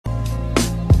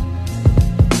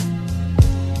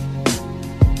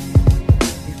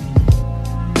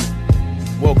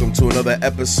another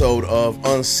episode of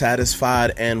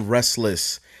Unsatisfied and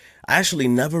Restless. I actually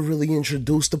never really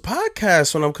introduced the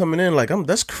podcast when I'm coming in.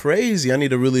 That's crazy. I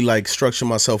need to really structure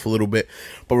myself a little bit.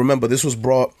 But remember, this was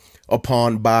brought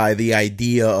upon by the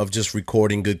idea of just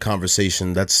recording good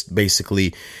conversation. That's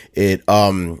basically it.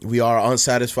 We are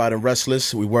unsatisfied and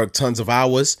restless. We work tons of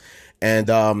hours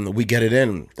and we get it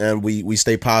in, and we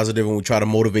stay positive and we try to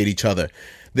motivate each other.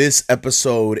 This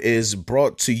episode is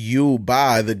brought to you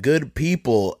by the good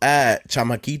people at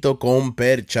Chamaquito con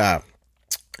Percha.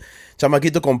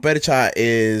 Chamaquito con Percha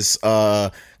is a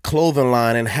clothing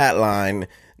line and hat line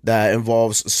that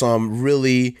involves some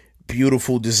really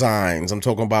beautiful designs. I'm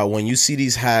talking about when you see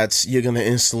these hats, you're going to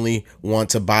instantly want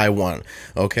to buy one.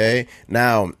 Okay.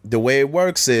 Now, the way it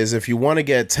works is if you want to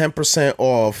get 10%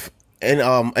 off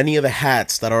any of the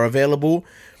hats that are available,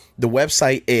 the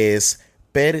website is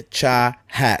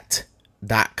perchahat.com.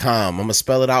 I'm going to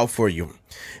spell it out for you.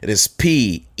 It is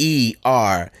Percha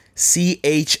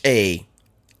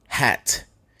hat.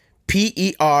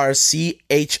 Percha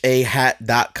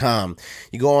hat.com.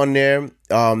 You go on there.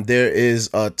 There is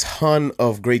a ton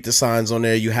of great designs on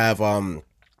there. You have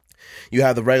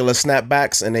the regular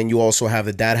snapbacks, and then you also have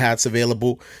the dad hats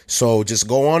available. So just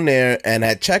go on there, and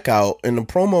at checkout in the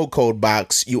promo code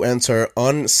box, you enter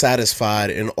unsatisfied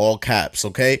in all caps.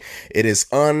 Okay, it is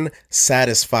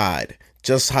unsatisfied,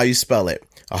 just how you spell it.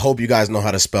 I hope you guys know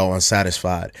how to spell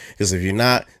unsatisfied, because if you're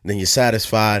not, then you're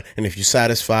satisfied, and if you're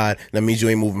satisfied, that means you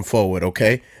ain't moving forward.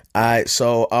 Okay. All right.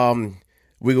 So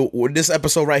this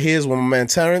episode right here is when my man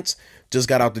Terrance just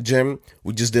got out the gym.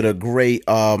 We just did a great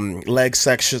leg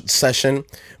session.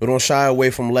 We don't shy away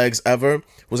from legs ever.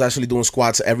 Was actually doing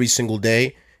squats every single day,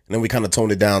 and then we kind of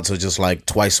toned it down to just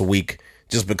twice a week,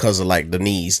 just because of the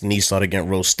knees. The knees started getting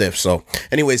real stiff. So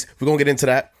anyways, we're gonna get into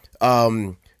that.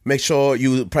 Make sure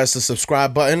you press the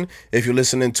subscribe button if you're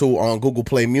listening to on Google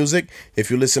Play Music.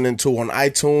 If you're listening to on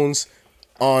iTunes,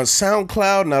 on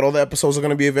SoundCloud, not all the episodes are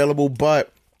going to be available,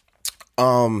 but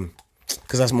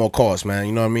because that's more cost, man.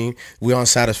 You know what I mean? We're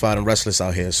unsatisfied and restless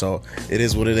out here, so it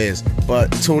is what it is.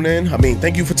 But tune in.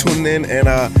 Thank you for tuning in, and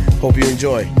hope you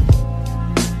enjoy.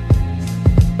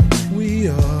 We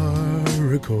are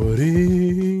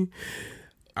recording.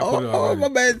 Oh, my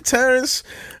man Terrance.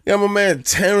 Got my man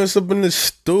Terrance up in the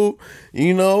stew,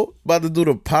 about to do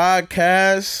the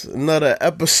podcast, another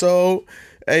episode.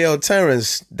 Hey, yo,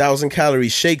 Terrance, 1,000-calorie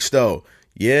shakes, though.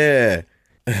 Yeah.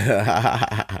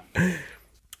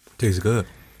 Tastes good.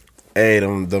 Hey,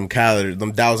 them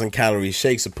 1,000-calorie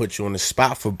shakes will put you on the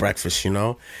spot for breakfast,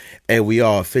 Hey, we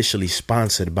are officially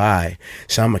sponsored by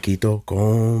Chamaquito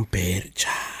con Percha.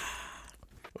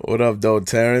 What up, though,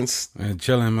 Terrance? Man,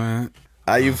 chilling, man.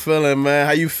 How you feeling, man?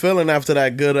 How you feeling after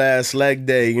that good-ass leg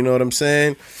day? You know what I'm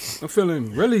saying? I'm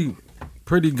feeling really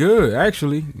pretty good,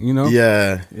 actually,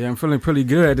 Yeah. Yeah, I'm feeling pretty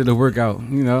good after the workout,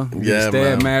 We Yeah, did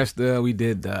Stairmaster. We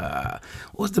did,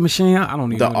 what's the machine? I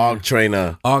don't even know. The arc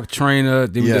trainer. Arc trainer.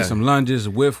 Then we did some lunges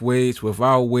with weights,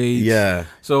 without weights. Yeah.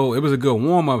 So it was a good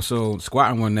warm-up, so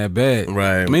squatting wasn't that bad.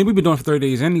 Right. We've been doing it for 30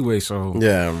 days anyway, so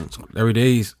yeah. every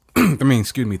day's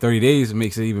 30 days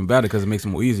makes it even better because it makes it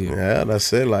more easier. Yeah,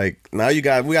 that's it. Now we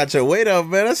got your weight up,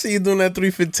 man. I see you doing that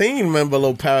 315, man,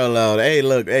 below parallel. Hey,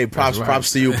 look,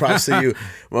 props to you,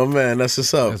 my man. That's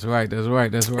what's up. That's right.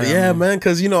 Yeah, man,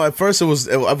 because at first it was,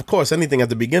 of course, anything at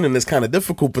the beginning is kind of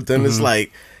difficult, but then it's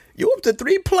you up to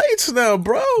 3 plates now,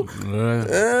 bro.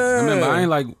 I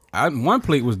remember one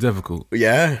plate was difficult.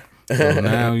 Yeah. So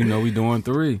now, we doing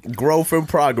 3. Growth in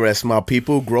progress, my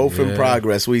people. Growth in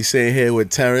progress. We sitting here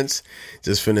with Terrance.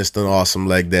 Just finished an awesome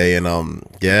leg day. And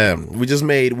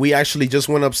we actually just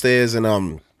went upstairs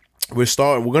and we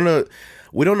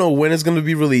don't know when it's gonna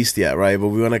be released yet, right? But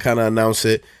we're gonna kinda announce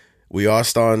it. We are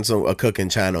starting a cooking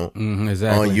channel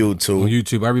exactly. on YouTube. On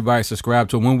YouTube. Everybody subscribe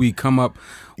to it. When we come up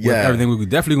with everything, we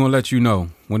definitely going to let you know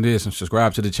when it is. And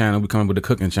subscribe to the channel. We come up with a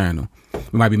cooking channel.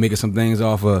 We might be making some things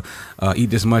off of Eat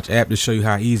This Much app to show you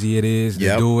how easy it is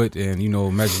to do it. And,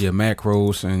 measure your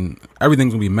macros. And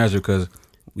everything's going to be measured because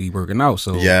we working out.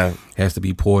 So it has to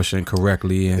be portioned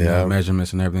correctly and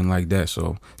measurements and everything like that.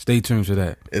 So stay tuned to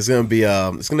that. It's going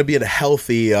to be a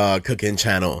healthy cooking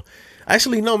channel.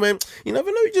 Actually, no, man. You never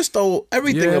know. You just throw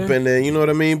everything up in there. You know what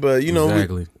I mean? But,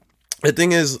 exactly. The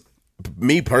thing is,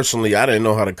 me personally, I didn't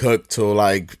know how to cook till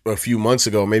a few months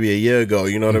ago, maybe a year ago.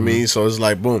 You know what I mean? So it's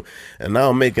boom. And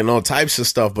now I'm making all types of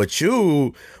stuff. But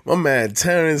my man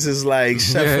Terrance is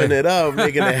chefing it up,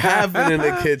 making it happen in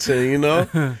the kitchen,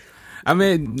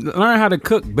 learn how to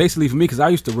cook basically for me because I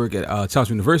used to work at Tufts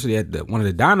University at one of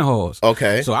the dining halls.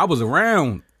 Okay. So I was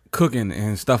around cooking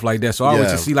and stuff like that. So I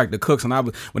always just see like the cooks, and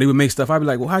when they would make stuff, I'd be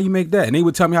like, well, how you make that? And they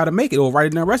would tell me how to make it or write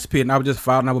it in a recipe, and I would just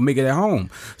follow and I would make it at home.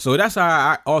 So that's how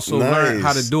I also learned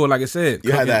how to do it. Like I said,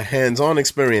 you had that hands-on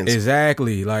experience.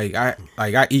 Exactly. Like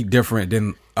I eat different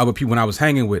than other people when I was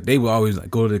hanging with. They would always like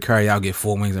go to the curry out, get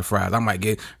 4 wings and fries. I might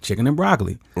get chicken and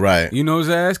broccoli. Right. You know what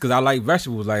I'm saying? Because I like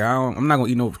vegetables. Like I'm not gonna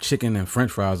eat no chicken and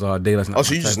French fries all day. That's not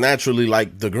so you just naturally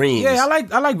like the greens? Yeah,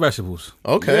 I like vegetables.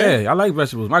 Okay. Yeah, I like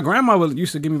vegetables. My grandma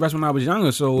used to give me vegetables when I was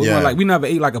younger. So it wasn't like we never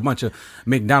ate like a bunch of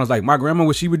McDonald's. Like my grandma,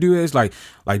 what she would do is like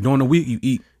during the week you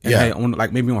eat. And on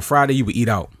like maybe on Friday you would eat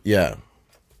out. Yeah.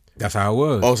 That's how it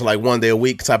was. Oh, so like 1 day a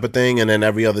week type of thing, and then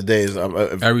every other day is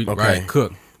right,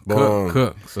 cook.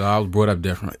 Cook. So I was brought up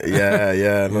different.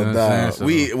 Yeah, no doubt. So,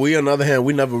 we on the other hand,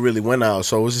 we never really went out,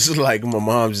 so it was just like my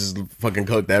mom just fucking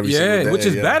cooked every single day. Which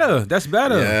is better. That's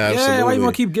better. Yeah, absolutely. Why you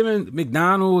want to keep giving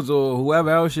McDonald's or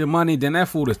whoever else your money? Then that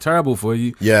food is terrible for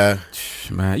you. Yeah,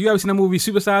 man. You ever seen that movie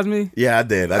Super Size Me? Yeah, I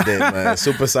did, man.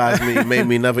 Super Size Me made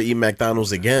me never eat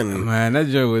McDonald's again. Man, that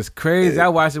joke was crazy. I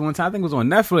watched it one time. I think it was on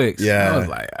Netflix. Yeah, I was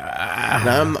like,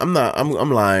 Nah,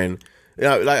 I'm lying.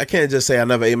 Yeah, like I can't just say I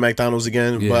never ate McDonald's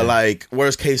again, but like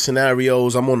worst case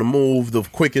scenarios, I'm on the move, the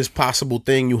quickest possible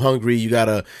thing. You hungry, you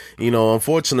gotta,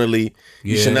 unfortunately,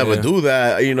 you should never do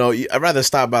that. I'd rather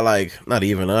stop by like not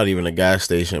even a gas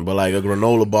station, but like a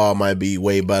granola bar might be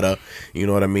way better. You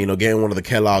know what I mean? Or getting one of the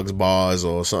Kellogg's bars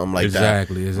or something like that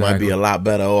might be a lot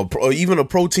better. Or even a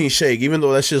protein shake, even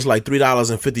though that's just like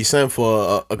 $3.50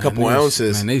 for a couple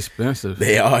ounces. Man, they expensive.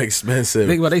 They are expensive.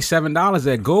 They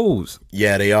 $7 at Gold's.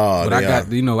 Yeah, they are. But I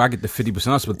get the 50%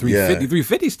 off, but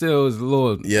 $3.50 still is a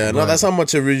little. Yeah, no, that's how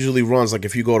much it usually runs. Like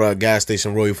if you go to a gas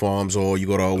station, Royal Farms, or you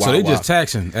go to a Wawa. So they just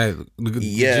taxing at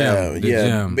the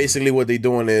gym. Basically, what they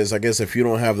doing is, I guess if you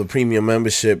don't have the premium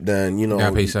membership, then you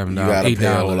gotta pay $7. You gotta pay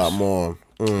a whole lot more.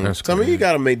 So I mean, you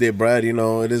gotta make their bread.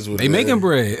 It is what they making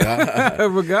bread.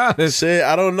 Regardless, shit.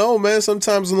 I don't know, man.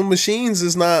 Sometimes when the machines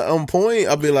is not on point,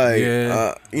 I'll be like,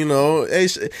 hey,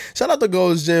 shout out to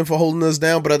Gold's Gym for holding us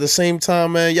down, but at the same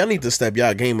time, man, y'all need to step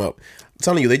y'all game up. I'm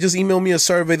telling you, they just emailed me a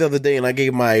survey the other day, and I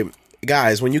gave my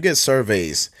guys, when you get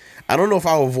surveys, I don't know if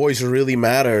our voice really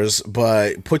matters,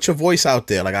 but put your voice out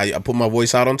there. Like I put my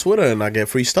voice out on Twitter and I get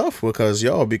free stuff because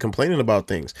y'all be complaining about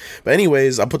things. But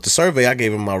anyways, I put the survey. I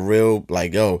gave them my real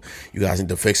you guys need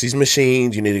to fix these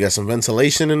machines. You need to get some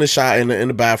ventilation in the in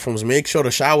the bathrooms. Make sure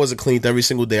the showers are cleaned every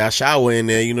single day. I shower in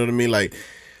there. You know what I mean? Like.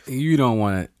 You don't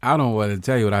want to. I don't want to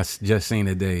tell you what I just seen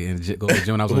today and go to the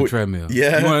gym when I was on the treadmill.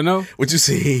 Yeah, you want to know what you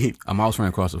see? A mouse ran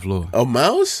across the floor. A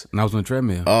mouse? And I was on the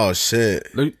treadmill. Oh shit!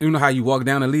 You know how you walk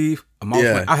down and leave? A mouse.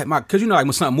 Yeah. I had because like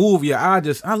when something move, I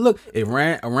look. It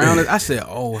ran around it. I said,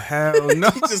 "Oh hell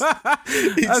no!" I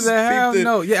said, "Hell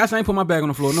no!" Yeah, I ain't put my bag on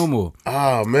the floor no more.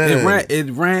 Oh man! It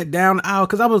ran down the aisle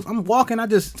because I'm walking.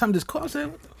 Something just caught.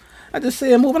 I just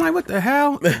said moving like what the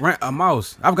hell? A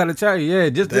mouse. I've got to tell you,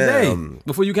 just today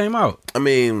before you came out. I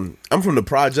mean, I'm from the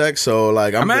project, so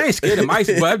like I ain't scared of mice,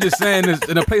 but I'm just saying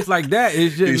in a place like that,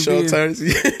 it's just you short turns.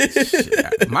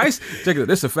 Mice. Check it out.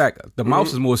 This is a fact. The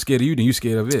mouse is more scared of you than you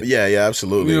scared of it. Yeah,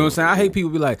 absolutely. You know what I'm saying? I hate people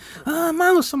be like,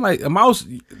 mouse. I'm like, a mouse.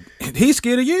 He's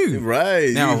scared of you,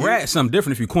 right? Now a rat, something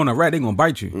different. If you corner a rat, they gonna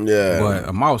bite you. Yeah, but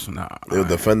a mouse, nah. They'll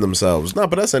defend themselves. No,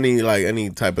 but that's any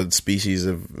type of species.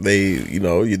 If they,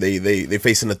 they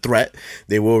facing a threat,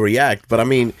 they will react. But I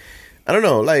mean, I don't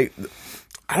know. Like,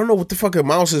 I don't know what the fuck a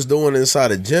mouse is doing inside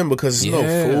a gym because there's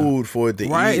no food for it to eat.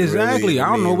 Right, exactly. Really.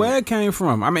 I don't know where it came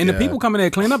from. I mean, the people coming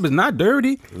there to clean up is not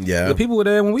dirty. Yeah, the people were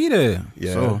there when we there.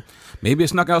 Yeah. So maybe it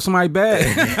snuck out somebody's bag.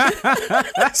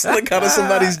 Snuck out of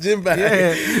somebody's gym bag.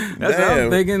 Yeah, that's what I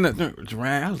was thinking.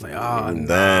 I was like, oh,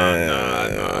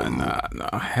 no,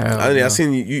 hell I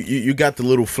seen you got the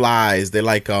little flies. They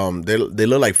like they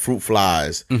look like fruit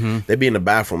flies. Mm-hmm. They be in the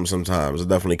bathroom sometimes. I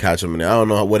definitely catch them in there. I don't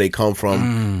know where they come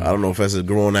from. I don't know if that's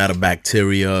growing out of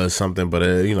bacteria or something. But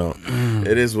it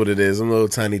is what it is. Them little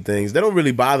tiny things. They don't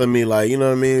really bother me. Like, you know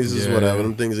what I mean? It's just whatever.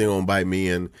 Them things ain't gonna bite me,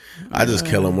 and I just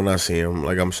kill them when I see them.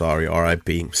 Like, I'm sorry.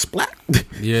 R.I.P. Splat.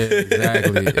 Yeah,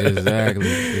 exactly.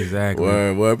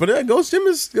 Word. But Ghost Gym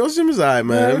is alright,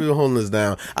 man. They're holding us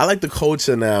down. I like the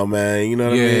culture now, man. You know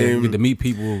what I mean? You get to meet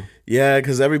people. Yeah,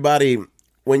 because everybody.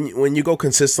 When you go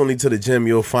consistently to the gym,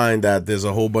 you'll find that there's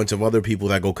a whole bunch of other people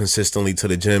that go consistently to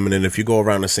the gym, and then if you go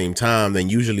around the same time, then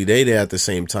usually they there at the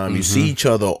same time. Mm-hmm. You see each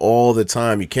other all the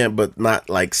time. You can't but not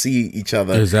like see each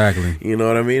other. Exactly. You know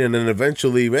what I mean? And then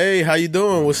eventually, hey, how you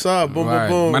doing? What's up? Boom, boom,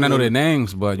 boom. Might not know their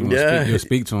names, but you'll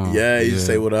speak to them. Yeah, you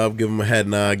say what up, give them a head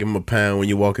nod, give them a pound when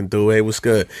you're walking through. Hey, what's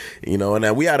good? And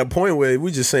now we at a point where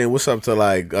we just saying what's up to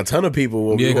like a ton of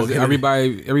people. Yeah, because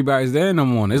everybody's there no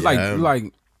more. It's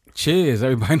like cheers.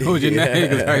 Everybody knows your name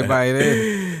because everybody there.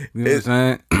 You know what I'm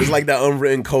saying? It's like that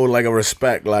unwritten code, like a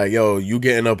respect. Like, yo, you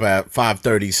getting up at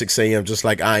 5:30, 6 a.m. just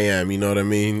like I am. You know what I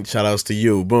mean? Shout outs to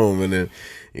you. Boom. And then,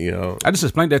 you know. I just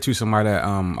explained that to somebody that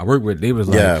I work with. They was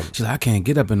like, she's like, I can't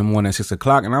get up in the morning at 6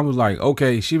 o'clock. And I was like,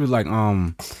 okay. She was like,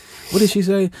 what did she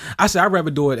say? I said, I'd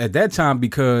rather do it at that time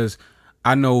because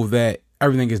I know that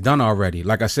everything is done already.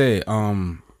 Like I said,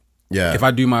 if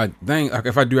I do my thing, like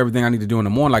if I do everything I need to do in the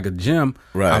morning, like a gym,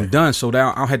 I'm done. So that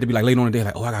I don't have to be like later on in the day,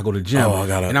 like, I gotta go to the gym.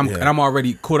 And I'm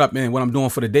already caught up in what I'm doing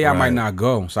for the day. I might not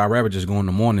go. So I'd rather just go in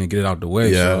the morning and get it out the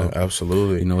way. Yeah, so,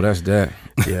 absolutely. You know, that's that.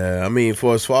 Yeah, I mean,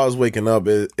 for as far as waking up,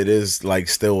 it is like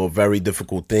still a very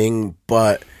difficult thing.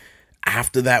 But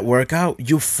after that workout,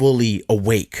 you're fully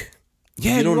awake.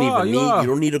 Yeah, you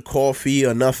don't need a coffee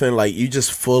or nothing. Like, you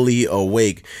just fully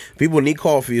awake. People need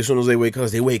coffee as soon as they wake up.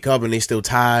 They wake up and they still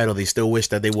tired, or they still wish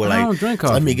that they were like,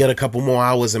 let me get a couple more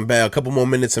hours in bed, a couple more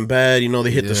minutes in bed. You know, they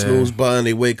hit the snooze button.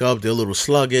 They wake up, they're a little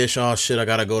sluggish. Oh shit, I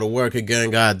gotta go to work again.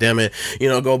 God damn it. You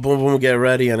know, go boom boom, get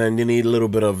ready, and then you need a little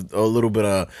bit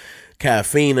of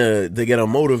caffeine to get them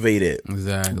motivated.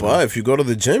 Exactly. But if you go to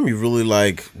the gym, you really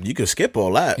you can skip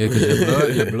all that. Yeah,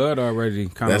 because your blood already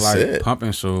kind of like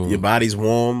pumping, so your body's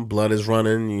warm, blood is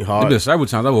running, your heart. There's several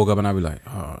times I woke up and I be like,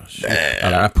 oh shit.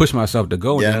 I push myself to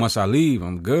go, and then once I leave,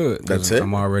 I'm good. That's it.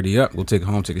 I'm already up. We'll take it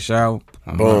home, take a shower.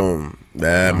 Boom.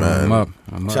 Yeah, man. I'm up.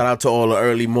 Shout out to all the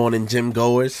early morning gym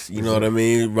goers. You know what I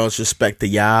mean? Much respect to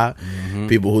y'all.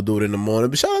 People who do it in the morning.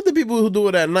 But shout out to people who do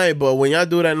it at night. But when y'all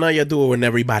do it at night, y'all do it when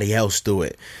everybody else do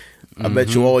it. I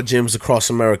bet you all gyms across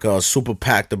America are super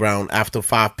packed around after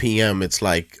 5 p.m. It's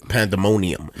like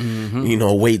pandemonium. You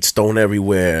know, weights thrown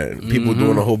everywhere. People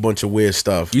doing a whole bunch of weird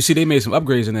stuff. You see, they made some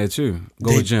upgrades in there too.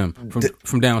 Go to gym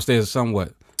from downstairs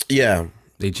somewhat. Yeah.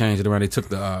 They changed it around. They took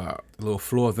the little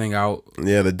floor thing out.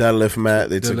 Yeah, the deadlift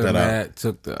mat. They took that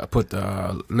out. Put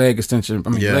the leg extension.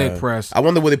 Leg press. I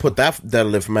wonder where they put that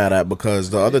deadlift mat at,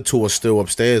 because the other two are still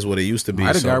upstairs where they used to be.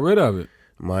 Might have got rid of it.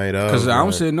 Might have. Because I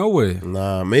don't see it nowhere.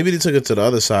 Nah, maybe they took it to the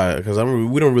other side, because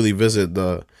we don't really visit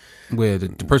the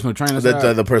personal trainer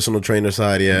side? The personal trainer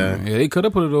side, yeah. Yeah, they could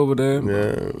have put it over there.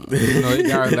 Yeah. You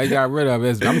know, they got rid of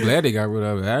it. I'm glad they got rid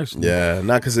of it, actually. Yeah,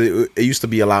 not because it used to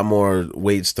be a lot more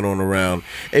weights thrown around.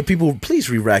 Hey, people, please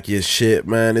re-rack your shit,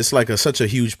 man. It's like such a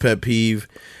huge pet peeve.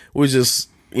 We're just,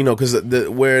 you know, because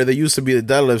where there used to be the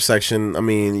deadlift section, I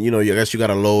mean, you know, I guess you got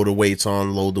to load the weights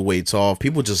on, load the weights off.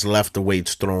 People just left the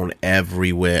weights thrown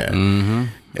everywhere.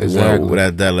 Exactly.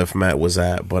 Where that deadlift mat was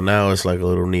at, but now it's like a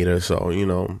little neater, so you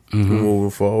know, moving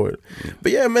forward.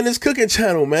 But yeah, man, this cooking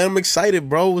channel, man, I'm excited,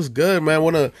 bro. It's good, man.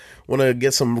 Wanna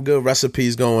get some good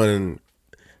recipes going, and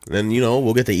then, you know,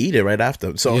 we'll get to eat it right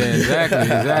after. So yeah,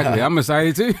 exactly. I'm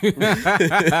excited too.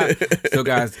 Still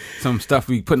got some stuff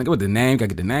we putting with the name.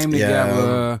 Gotta get the name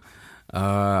together.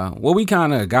 Well, we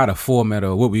kind of got a format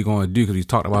of what we gonna do because we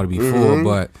talked about it before,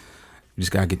 but. We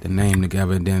just gotta get the name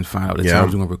together and then find out the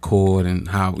times we're gonna record and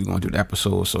how we're gonna do the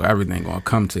episode. So everything gonna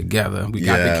come together. We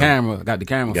got the camera. Got the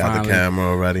camera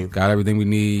already. Got everything we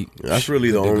need. That's really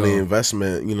the only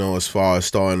investment, you know, as far as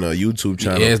starting a YouTube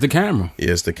channel. Yeah, it's the camera.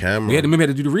 Yeah, it's the camera. We had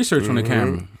to do the research on the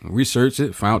camera. Research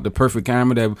it. Found the perfect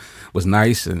camera that was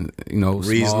nice and, you know,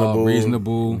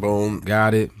 reasonable. Boom.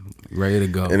 Got it. Ready to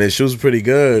go. And it shoots pretty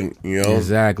good, you know.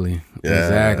 Exactly.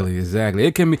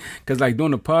 It can be, because like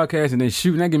doing the podcast and then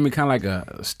shooting, that give me kind of like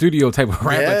a studio type of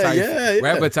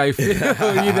rapper type feel.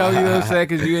 you know what I'm saying?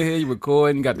 Because you in here, you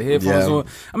recording, you got the headphones on.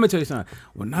 I'm gonna tell you something.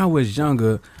 When I was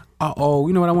younger,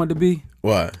 you know what I wanted to be?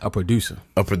 What? A producer.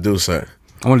 A producer.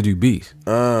 I want to do beats.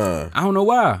 I don't know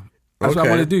why. That's what I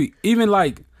want to do. Even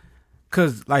like,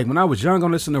 cause like when I was young,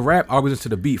 I'm listening to rap, I always listen to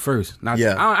the beat first. I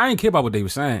didn't care about what they were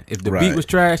saying. If the beat was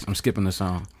trash, I'm skipping the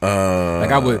song.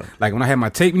 Like I would, like when I had my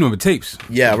tape, you know the tapes.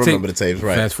 Yeah, I remember the tapes.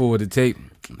 Right. Fast forward the tape,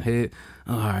 hit.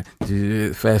 All right,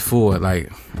 fast forward,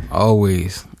 like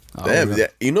always. Damn,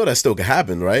 you know that still can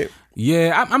happen, right?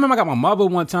 Yeah, I remember I got my mother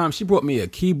one time. She brought me a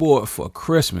keyboard for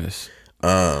Christmas.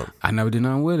 I never did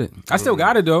nothing with it. I still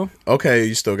got it though. Okay,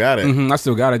 you still got it. I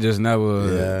still got it, just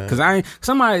never. Yeah. Cause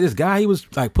this guy, he was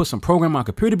like put some program on my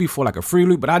computer before, like a free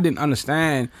loop, but I didn't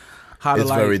understand how to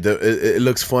like. It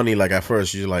looks funny. Like at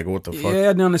first, you're like, what the fuck? Yeah,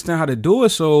 I didn't understand how to do it,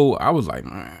 so I was like,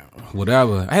 man,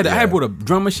 whatever. I had brought a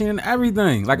drum machine and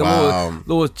everything, like a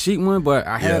little cheap one, but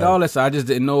I had all that, so I just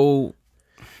didn't know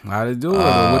how to do it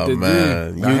or what to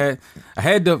do. I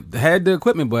had the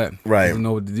equipment, but I didn't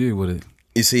know what to do with it.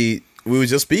 You see, we were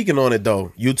just speaking on it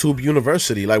though. YouTube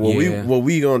University. Like what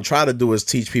we gonna try to do is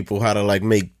teach people how to like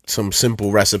make some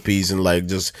simple recipes and like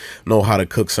just know how to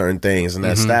cook certain things, and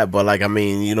that's that. But like, I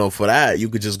mean, you know, for that you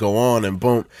could just go on and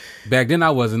boom. Back then I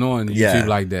wasn't on YouTube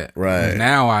like that. Right.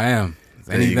 Now I am.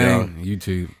 Anything,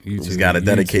 YouTube. You just gotta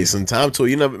dedicate some time to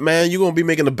it. You know, man, you're gonna be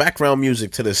making the background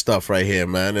music to this stuff right here,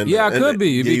 man. And, it could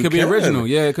be. It could be original.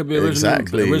 Yeah, it could be original.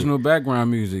 Exactly. Original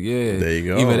background music. Yeah. There you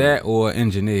go. Either that or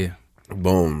engineer.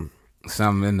 Boom.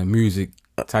 Something in the music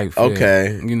type field.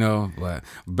 Okay. You know, but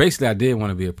basically I did want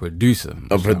to be a producer.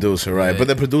 Producer, right. Yeah. But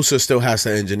the producer still has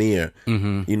to engineer.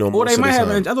 You know, or they might have,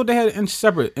 I thought they had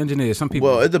separate engineers. Some people.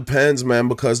 Well, it depends, man,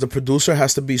 because the producer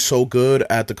has to be so good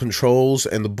at the controls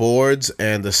and the boards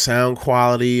and the sound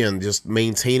quality and just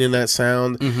maintaining that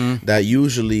sound that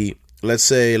usually, let's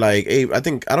say, like, I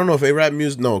don't know if A-Rap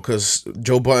Music, no, because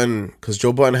Joe Button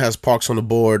has Parks on the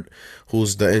board,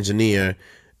 who's the engineer.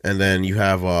 And then you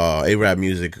have A-Rap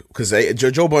Music, because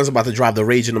Joe Budden's about to drop the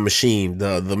Rage in the Machine,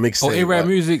 the mixtape. Oh, A-Rap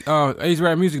Music,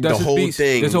 A-Rap Music, that's the whole beats,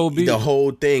 thing. This whole beat? The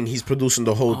whole thing. He's producing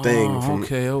the whole thing. From,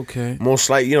 okay. Most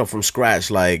likely, you know, from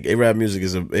scratch. Like, A-Rap Music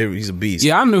he's a beast.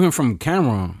 Yeah, I knew him from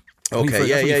Cameron. Okay,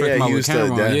 yeah. He was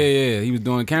he was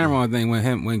doing Cameron thing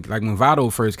when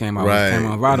Vado first came out. Right.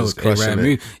 Cameron Vado's A-Rap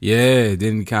Music. Yeah,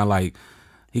 then he kind of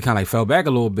like fell back a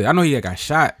little bit. I know he got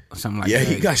shot or something like that. Yeah,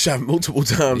 he got shot multiple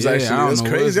times, actually. That's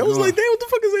crazy. I was like, damn, what the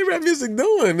fuck is A-Rap Music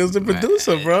doing? It was the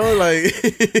producer, bro. Like,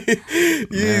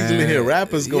 you usually hear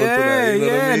rappers going through that. You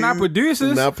know what I mean? Not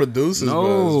producers. Not producers, no,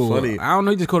 bro. It's funny. I don't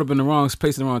know. He just caught up in the wrong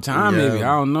place at the wrong time, maybe.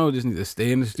 I don't know. Just need to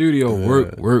stay in the studio.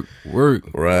 Work.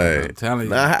 Right. I'm telling you.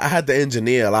 Now, I had to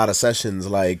engineer a lot of sessions,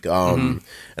 like, and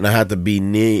I had to be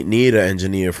near the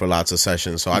engineer for lots of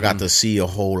sessions. So I got to see a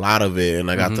whole lot of it,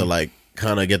 and I got to, like,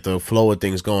 kind of get the flow of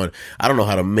things going. I don't know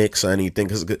how to mix or anything,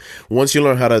 because once you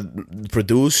learn how to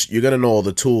produce, you're gonna know all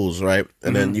the tools, right?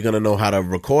 And then you're gonna know how to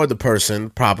record the person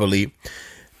properly,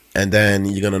 and then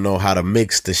you're gonna know how to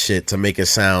mix the shit to make it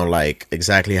sound like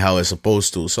exactly how it's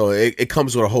supposed to. So it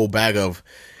comes with a whole bag of,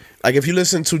 like, if you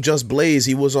listen to Just Blaze,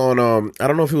 he was on I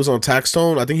don't know if he was on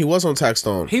Taxstone. I think he was on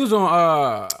Taxstone. He was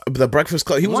on the Breakfast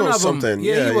Club. He was on something.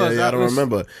 Yeah, I don't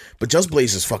remember. But Just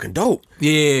Blaze is fucking dope.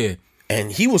 Yeah. And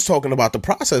he was talking about the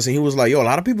process, and he was like, yo, a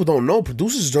lot of people don't know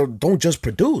producers don't just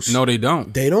produce. No, they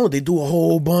don't. They don't. They do a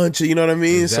whole bunch of, you know what I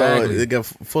mean? Exactly. So they get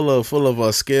full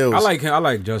of skills. I like him. I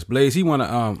like Just Blaze. He one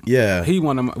of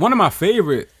my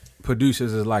favorite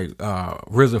producers is like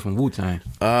RZA from Wu-Tang.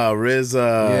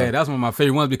 RZA. Yeah, that's one of my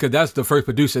favorite ones, because that's the first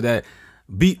producer that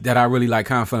I really like,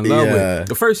 kind of fell in love with.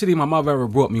 The first CD my mother ever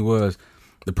brought me was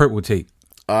the Purple Tape.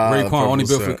 Raekwon, only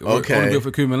built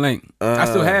for Cuban Link. I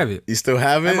still have it. You still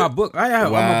have it? I have my book. I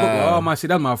have my book with all my shit.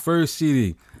 That's my first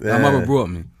CD my mother brought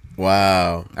me.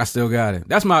 Wow. I still got it.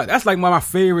 That's like my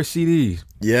favorite CDs.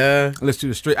 Yeah. I listen to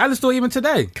it straight. I listen to it even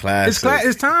today. Classic.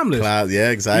 It's timeless.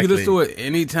 Yeah, exactly. You can listen to it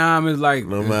anytime. It's like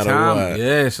no matter what.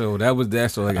 Yeah. So that was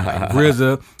that. So like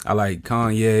RZA. I like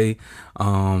Kanye.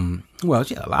 Well,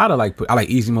 yeah, a lot of I like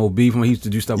Easy Mo Beef when he used to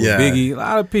do stuff with Biggie. A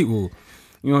lot of people.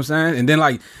 You know what I'm saying? And then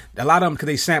like a lot of them, because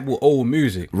they sample old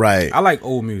music. Right. I like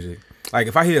old music. Like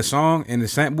if I hear a song and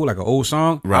it's sample like an old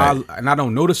song, right, and I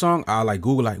don't know the song, I'll like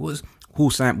Google like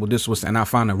who sampled this, and I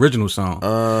find the original song.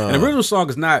 And the original song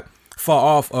is not far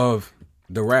off of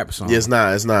the rap song. Yeah, it's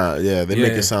not. Yeah, they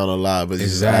make it sound a lot, but you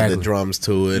just add the drums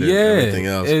to it and everything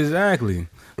else. Exactly.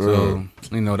 So,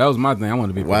 that was my thing. I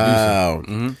wanted to be a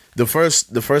producer. Wow. The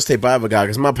first tape I ever got,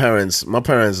 because my parents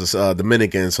is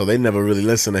Dominican, so they never really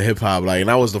listened to hip hop. Like,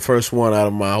 and I was the first one out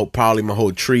of probably my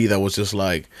whole tree that was just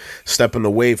like stepping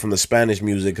away from the Spanish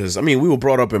music. Because I mean, we were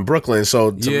brought up in Brooklyn,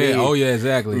 so to me,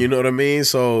 exactly. You know what I mean?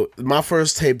 So my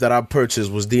first tape that I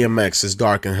purchased was DMX. It's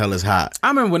Dark and Hell is Hot. I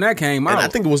remember when that came out. And I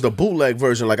think it was the bootleg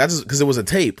version. Like because it was a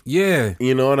tape. Yeah.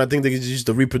 And I think they used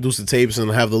to reproduce the tapes and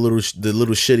have the little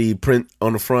shitty print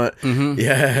on the front.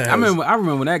 Yeah. I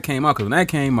remember when that came out, because when that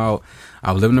came out,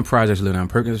 I was living in the projects, living on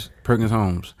Perkins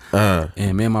Homes,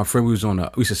 and me and my friend we used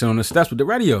to sit on the steps with the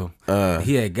radio.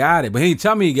 He had got it, but he didn't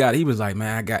tell me he got it. He was like,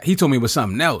 man, he told me it was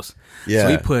something else. Yeah. So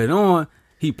he put it on.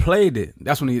 He played it.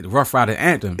 That's when the Rough Rider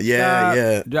anthem.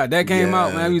 Yeah. That came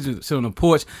out, man. We used to sit on the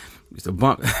porch. We used to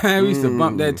bump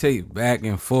that tape back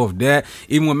and forth. That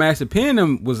even when Master P and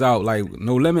them was out, like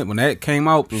No Limit, when that came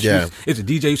out, it's a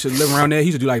DJ used to live around there. He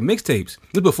used to do like mixtapes.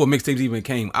 This before mixtapes even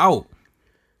came out.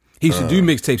 He used to do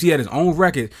mixtapes. He had his own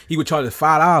record. He would charge us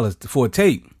 $5 for a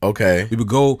tape. Okay. We would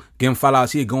go give him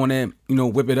 $5. He'd go in there,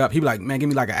 whip it up. He'd be like, man, give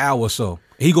me like an hour or so.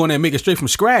 He go in there and make it straight from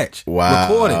scratch. Wow.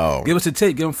 Record it. Give us a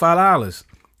tape. Give him $5.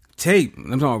 Tape.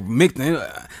 I'm talking mix.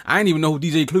 I didn't even know who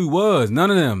DJ Clue was. None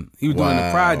of them. He was doing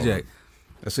the project.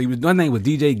 So he was one thing with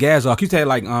DJ Gazoff. He used to have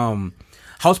like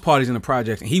house parties in the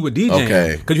projects, and he would DJ.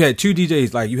 Okay. Because you had two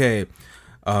DJs. Like you had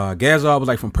Gazoff was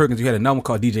like from Perkins. You had another one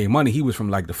called DJ Money. He was from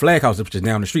like the Flag House, which is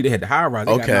down the street. They had the high rise.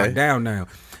 They got knocked down now.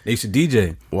 They used to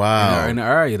DJ. Wow. In the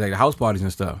area, like the house parties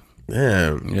and stuff.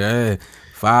 Damn. Yeah.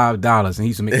 $5, and he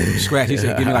used to make me scratch. He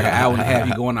said, "Give me like an hour and a half."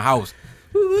 He go in the house.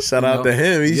 Shout out to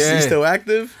him. He's still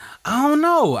active. I don't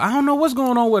know what's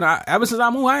going on with it. Ever since I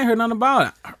moved, I ain't heard nothing about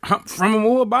it from him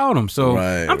or about him. So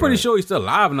I'm pretty sure he's still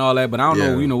alive and all that, but I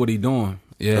don't know, what he doing.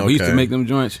 Yeah, we used to make them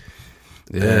joints.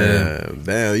 Yeah,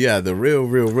 damn, yeah, the real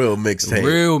mixtape.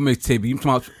 Real mixtape. You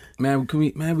talking about,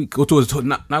 man, we go towards the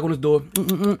door, knock on this door.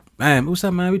 Man, what's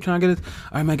up, man? We trying to get it.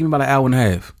 All right, man, give me about an hour and a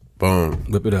half. Boom.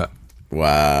 Whip it up.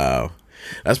 Wow.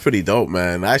 That's pretty dope,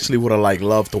 man. I actually would have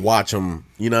loved to watch him.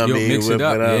 You know what I mean? Mix it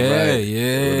up.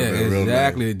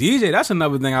 Exactly. DJ, that's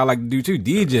another thing I like to do too.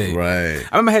 DJ. Right.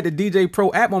 I remember I had the DJ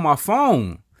Pro app on my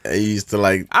phone. I used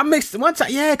to I mixed one time,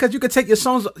 because you could take your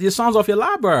songs off your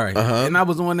library, and I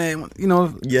was on there,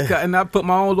 and I put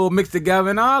my own little mix together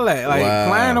and all that,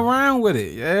 playing around with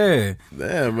it,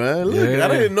 Damn, man, look, I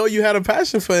didn't know you had a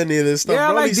passion for any of this stuff.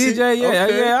 I like DJ,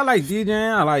 I like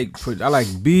DJing, I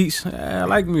like beats, I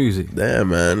like music. Damn,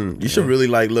 man, you should really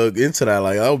look into that.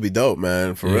 That would be dope,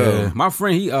 man, for real. My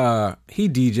friend, he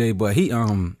DJ, but he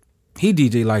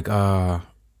DJ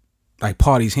like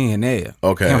parties here and there.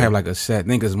 Okay. He don't have a set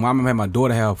thing. Because when I remember had my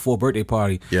daughter have a 4th birthday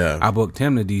party, yeah, I booked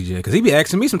him to DJ. Because he be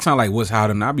asking me sometimes what's hot,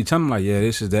 and I be telling him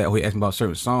this is that. Or he asking about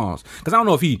certain songs. Because I don't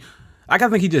know if he, I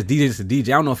think he just DJs to DJ.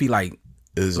 I don't know if he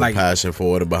is a passion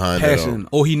for it behind it.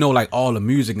 Or he know all the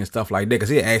music and stuff like that. Because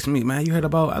he asked me, man, you heard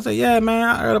about? I said, yeah, man,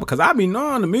 I heard about. Because I be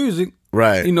knowing the music.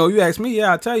 Right. You ask me,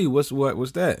 yeah, I'll tell you what's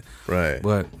that. Right.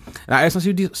 But I asked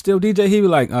him, still DJ? He be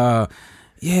like,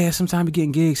 yeah, sometimes we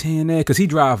getting gigs here and there because he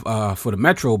drive for the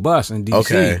Metro bus in DC.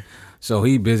 Okay. So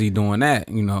he busy doing that,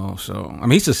 So I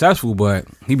mean, he's successful, but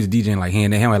he was DJing here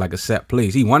and there. He had a set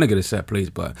place. He want to get a set place,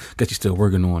 but guess he's still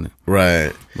working on it.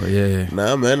 Right. But yeah.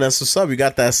 Nah, man, that's what's up. You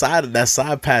got that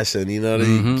side passion.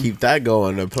 You keep that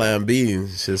going. The plan B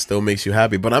shit still makes you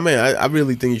happy. But I mean, I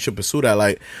really think you should pursue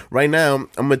that. Right now, I'm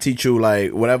gonna teach you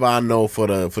whatever I know for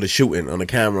the shooting on the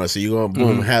camera. So you're gonna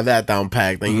boom have that down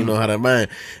packed, and you know how to mind.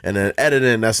 And then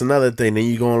editing, that's another thing. Then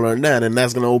you're gonna learn that, and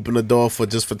that's gonna open the door for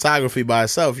just photography by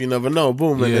itself. You never know,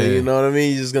 boom, and then, you know what I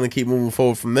mean. You're just gonna keep moving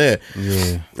forward from there.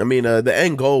 Yeah. I mean, the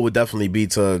end goal would definitely be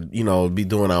to be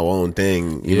doing our own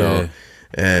thing. You know,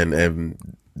 and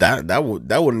that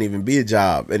wouldn't even be a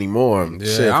job anymore. Yeah,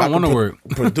 shit, I don't want to work.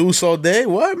 Produce all day.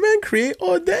 What, man? Create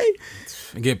all day.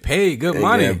 Get paid good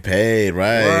money. Get paid,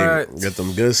 right? What? Get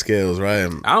them good skills,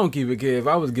 right? I don't keep a kid. If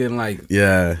I was getting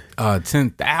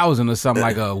 10,000 or something,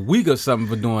 a week or something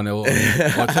for doing it, or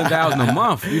 10,000 a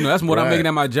month, that's more I'm making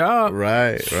at my job.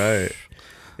 Right.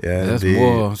 Yeah, that's indeed.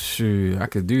 More. Shoot, I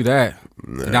could do that.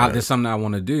 That's something I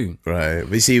want to do. Right.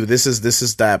 But you see, this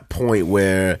is that point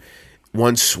where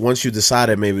once you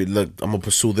decided, maybe look, I'm gonna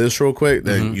pursue this real quick,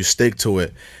 then you stick to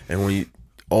it, and when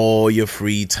all your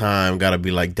free time gotta be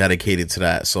dedicated to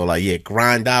that. So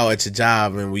grind out at your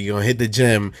job, and we gonna hit the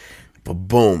gym, but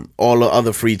boom, all the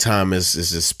other free time is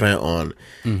just spent on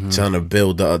trying to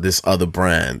build this other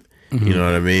brand. You know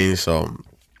what I mean? So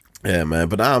yeah, man.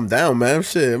 But I'm down, man.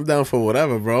 Shit, I'm down for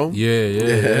whatever, bro.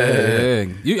 Yeah.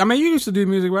 You used to do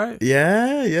music, right?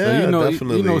 Yeah, so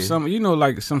definitely. Some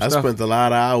I stuff. spent a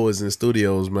lot of hours in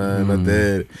studios, man. I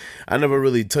did. I never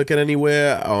really took it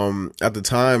anywhere. At the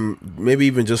time, maybe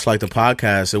even just the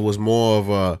podcast, it was more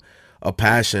of a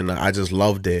passion. I just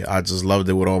loved it. I just loved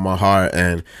it with all my heart,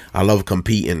 and I love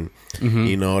competing.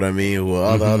 You know what I mean?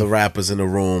 With other rappers in the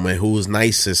room, and who's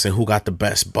nicest, and who got the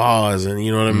best bars, and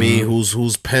you know what I mean?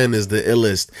 Whose pen is the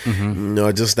illest?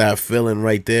 Just that feeling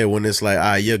right there when it's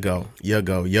you go.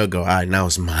 All right, now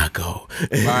it's my go.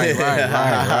 Right.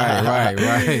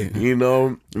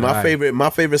 My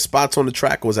favorite spots on the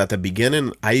track was at the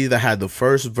beginning. I either had the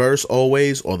first verse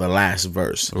always or the last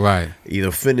verse. Right.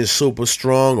 Either finish super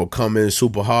strong or come in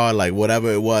super hard,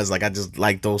 whatever it was. I just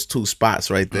like those two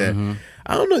spots right there.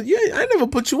 I don't know. Yeah, I never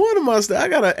put you on a monster. I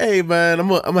gotta. Hey, man, I'm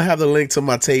gonna have the link to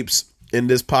my tapes in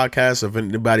this podcast. If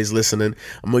anybody's listening,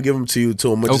 I'm gonna give them to you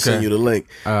too. I'm gonna just send you the link.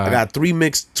 I got two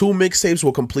mixtapes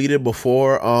were completed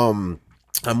before I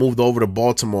moved over to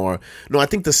Baltimore. No, I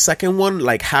think the second one,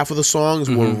 half of the songs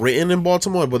were written in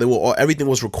Baltimore, but everything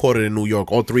was recorded in New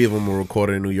York. All 3 of them were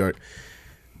recorded in New York.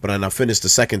 But then I finished the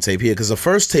second tape here because the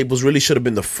first tape should have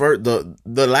been the first.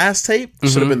 The last tape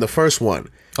should have been the first one.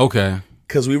 Okay.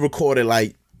 Because we recorded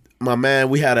my man,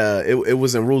 we had it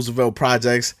was in Roosevelt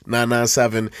Projects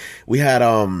 997. We had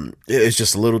it's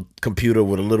just a little computer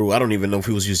with a little, I don't even know if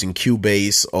he was using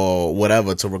Cubase or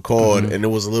whatever to record, and it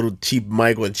was a little cheap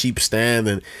mic with a cheap stand,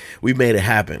 and we made it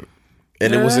happen.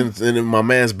 And it was in my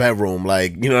man's bedroom,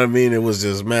 like, you know what I mean? It was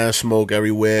just mad smoke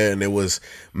everywhere, and there was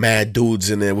mad dudes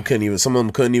in there. Some of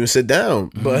them couldn't even sit down.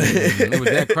 But it was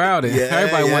that crowded.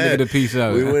 Everybody wanted to get a piece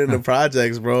of it. We went in the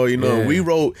projects, bro. You know, we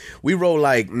wrote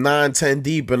like 9, 10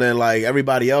 deep, and then like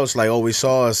everybody else like always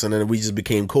saw us, and then we just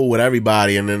became cool with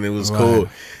everybody, and then it was cool.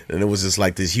 And it was just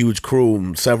like this huge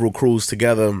crew, several crews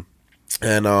together,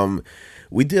 and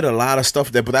we did a lot of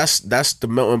stuff there, but that's the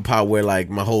melting pot where like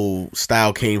my whole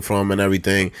style came from and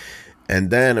everything. And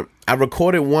then I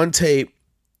recorded one tape,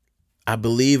 I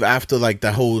believe after like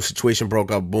the whole situation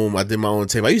broke up, boom, I did my own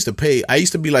tape. I used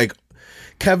to be like,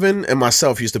 Kevin and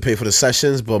myself used to pay for the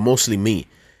sessions, but mostly me.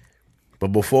 But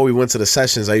before we went to the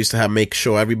sessions, I used to make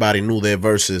sure everybody knew their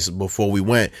verses before we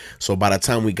went. So by the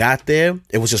time we got there,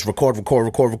 it was just record,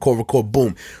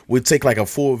 boom. We'd take like a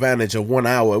full advantage of 1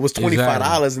 hour. It was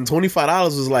 $25, and $25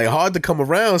 was like hard to come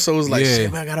around. So it was like,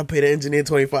 shit, man, I gotta pay the engineer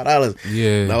 $25.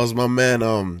 Yeah, that was my man.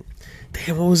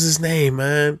 Damn, what was his name,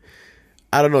 man?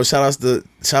 I don't know. Shout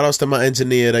outs to my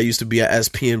engineer that used to be at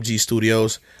SPMG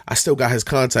Studios. I still got his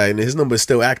contact, and his number is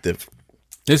still active.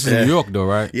 This is New York, though,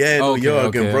 right? Yeah, New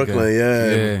York and Brooklyn,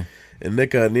 yeah. And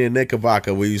near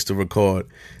Knickerbocker, we used to record.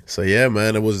 So yeah,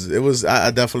 man, it was.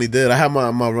 I definitely did. I had my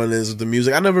run-ins with the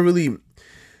music. I never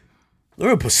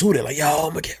pursued it. Like, yo, I'm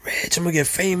gonna get rich. I'm gonna get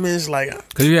famous. Like,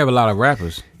 because you have a lot of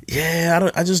rappers. Yeah,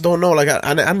 I just don't know. Like,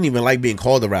 I didn't even like being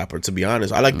called a rapper, to be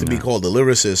honest. I like to be called a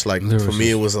lyricist. Like, for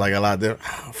me, it was like a lot there.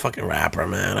 Fucking rapper,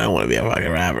 man. I don't want to be a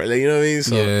fucking rapper. Like, you know what I mean?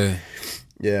 So,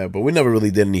 yeah, but we never really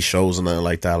did any shows or nothing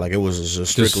like that. Like, it was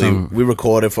just strictly, we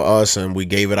recorded for us and we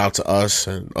gave it out to us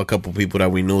and a couple people that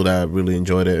we knew that really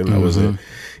enjoyed it, and that was it.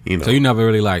 You know. So you never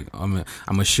really like, I'm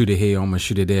gonna shoot it here, I'm gonna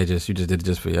shoot it there. You just did it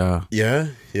just for y'all. Yeah.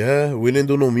 We didn't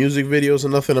do no music videos or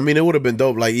nothing. I mean, it would have been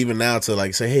dope, like even now, to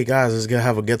like say, hey guys, let's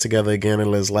have a get together again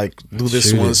and let's like do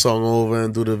this one song over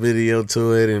and do the video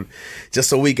to it, and just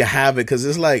so we can have it, because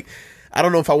it's like, I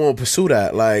don't know if I want to pursue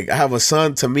that. Like, I have a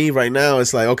son. To me right now,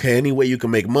 it's like, okay, any way you can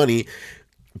make money,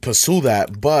 pursue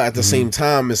that. But at the same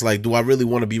time, it's like, do I really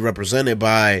want to be represented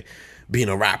by being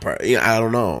a rapper? I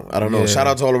don't know. Yeah. Shout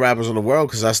out to all the rappers in the world,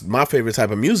 because that's my favorite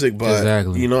type of music.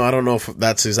 But you know, I don't know if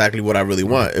that's exactly what I really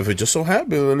want. If it just so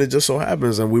happens, and it just so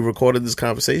happens, and we recorded this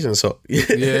conversation, so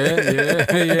yeah,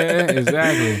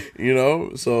 exactly. You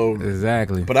know, so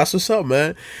exactly. But that's what's up,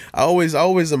 man. I always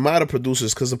admire the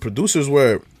producers, because the producers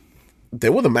were the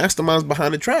masterminds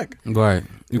behind the track. Right.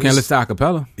 You can't listen to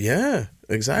acapella. Yeah.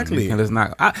 Exactly.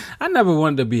 I never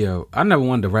wanted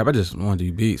to rap. I just wanted to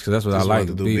do beats, because that's what I like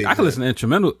to do. I can listen to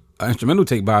instrumental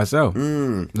take by itself.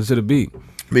 Listen to the beat.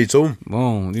 Me too.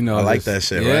 Boom. You know, I like that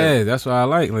shit. Yeah, right? That's what I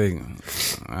like. Like,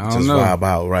 I don't know. Just vibe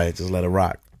out, right? Just let it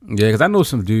rock. Yeah, because I know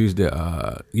some dudes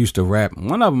that used to rap.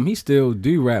 One of them, he still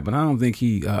do rap, but I don't think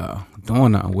he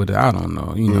doing nothing with it. I don't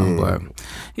know, you know. But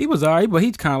he was alright. But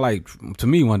he kind of like, to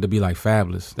me, wanted to be like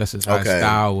Fabulous. That's his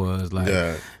style was like.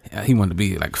 Yeah. He wanted to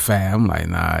be like Fab. I'm like,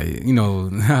 nah, you know,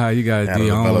 you gotta do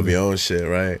develop your own shit,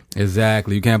 right?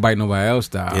 Exactly. You can't bite nobody else's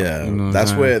style. Yeah, you know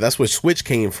that's where Switch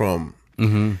came from.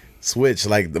 Switch,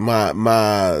 like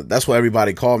my that's what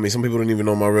everybody called me. Some people don't even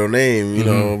know my real name. You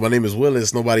know, my name is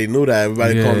Willis. Nobody knew that.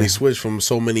 Everybody called me Switch from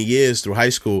so many years through high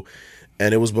school.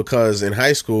 And it was because in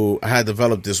high school, I had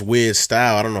developed this weird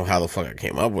style. I don't know how the fuck I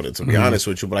came up with it, to be honest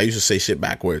with you, but I used to say shit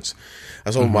backwards.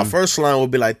 And so my first line would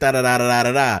be like,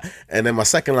 da-da-da-da-da-da-da. And then my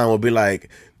second line would be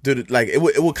like, dude, like it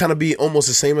would kind of be almost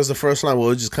the same as the first line, where it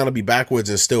would just kind of be backwards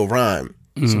and still rhyme.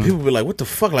 So people be like, what the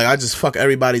fuck? Like, I just fuck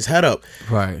everybody's head up.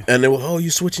 Right. And they were, oh,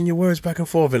 you switching your words back and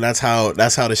forth. And that's how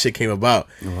the shit came about.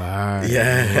 Right.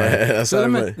 Yeah. Right. So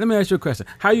let me ask you a question.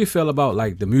 How you feel about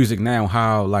like the music now,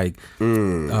 how like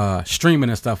streaming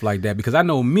and stuff like that? Because I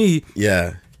know me.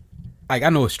 Yeah. Like, I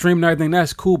know streaming and everything,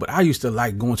 that's cool, but I used to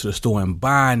like going to the store and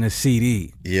buying the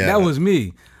CD. Yeah. That was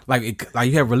me. Like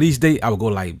you have release date, I would go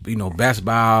like, you know, Best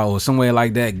Buy or somewhere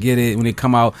like that, get it when it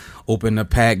come out, open the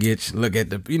package, look at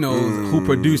the, you know, who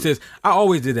produced this. I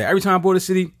always did that. Every time I bought a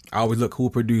CD, I always look who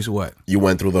produced what. You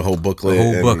went through the whole booklet.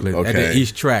 Okay. And then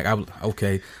each track,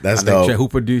 that's dope. Check who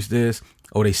produced this.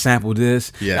 Oh, they sampled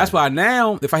this. Yeah. That's why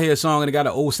now, if I hear a song and it got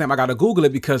an old sample, I got to Google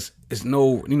it, because it's a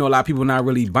lot of people not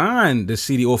really buying the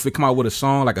CD. Or if it come out with a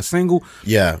song, like a single,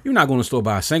 you're not going to the store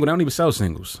buy a single. They don't even sell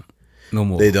singles no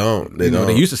more. They don't. They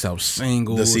used to sell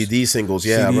singles. The CD singles,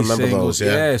 I remember singles, those.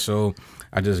 Yeah, so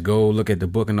I just go look at the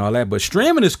book and all that. But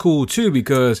streaming is cool too,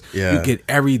 because you get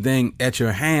everything at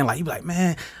your hand. Like, you be like,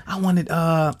 man, I wanted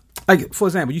like Like, for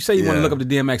example, you say you want to look up the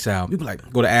DMX album. You be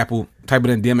like, go to Apple, type it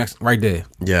in DMX right there.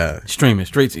 Yeah. Streaming,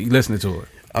 straight to you listening to it.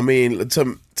 I mean,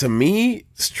 to me,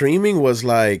 streaming was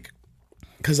like,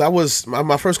 because I was,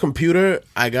 my first computer,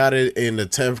 I got it in the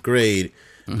 10th grade.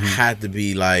 Had to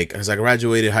be like, because I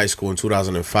graduated high school in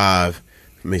 2005.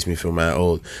 Makes me feel mad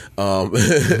old.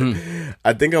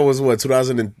 I think I was,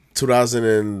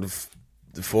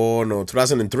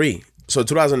 2003. So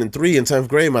 2003 in 10th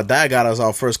grade, my dad got us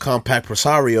our first compact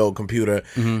Presario computer.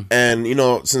 And, you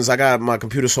know, since I got my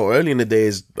computer so early in the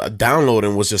days,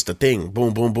 downloading was just a thing.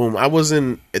 Boom, boom, boom. That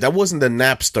wasn't the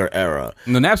Napster era.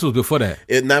 No, Napster was before that.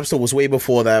 Napster was way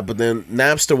before that, but then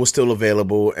Napster was still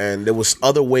available, and there was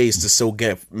other ways to still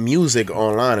get music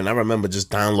online. And I remember just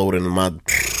downloading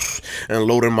and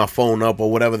loading my phone up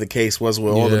or whatever the case was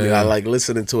with all the music. I like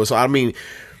listening to it. So, I mean...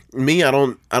 Me, I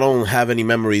don't have any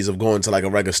memories of going to like a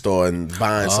record store and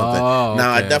buying something.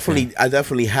 Now, I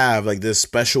definitely have like this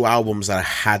special albums that I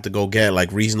had to go get,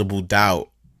 like Reasonable Doubt.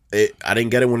 I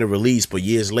didn't get it when it released, but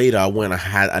years later,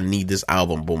 I need this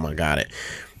album. Boom, I got it.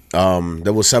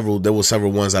 There were several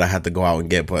ones that I had to go out and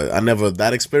get, but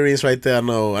that experience right there. I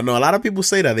know a lot of people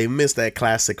say that they miss that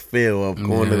classic feel of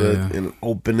going to and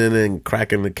opening and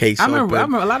cracking the case. I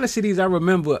remember a lot of CDs I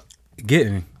remember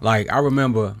getting. Like I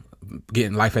remember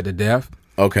getting Life at the Death.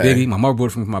 Okay. Biggie, my mother bought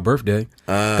it for my birthday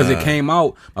because it came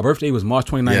out. My birthday was March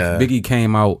 29th. Yeah. Biggie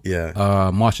came out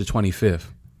March the 25th.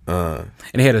 And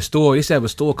they had a store. They used to have a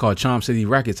store called Charm City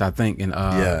Records, I think, in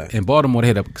Baltimore. They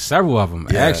had several of them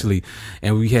actually,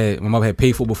 and my mother had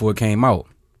paid for it before it came out.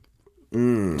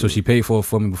 So she paid for it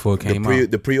for me before it came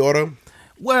out. The pre-order.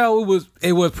 Well,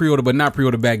 it was pre-order, but not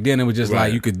pre-order back then. It was just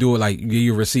like you could do it, like give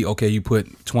you a receipt. Okay, you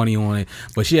put 20 on it,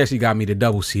 but she actually got me the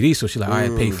double CD, so she like I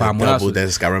had paid $5 more. Double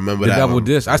disc, I remember the that double one.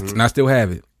 disc. I still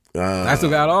have it. I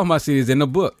still got all my CDs in the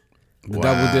book. The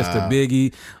double disc, the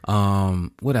Biggie.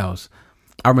 What else?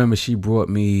 I remember she brought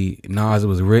me Nas. It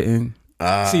was written.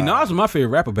 See, Nas was my favorite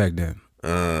rapper back then.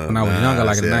 When I was younger,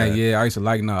 like I used to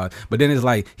like Nas. But then it's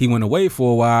like he went away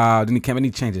for a while. Then he came and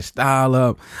he changed his style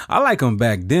up. I like him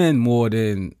back then more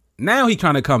than now. He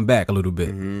trying to come back a little bit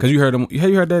because you heard him. You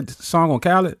heard that song on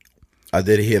Khaled? I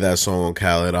did hear that song on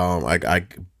Khaled.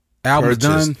 Album's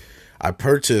done. I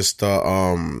purchased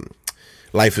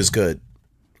Life Is Good.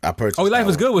 I purchased. Oh, Life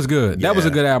Is Good was good. That was a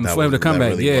good album for him to come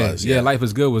back. Really Life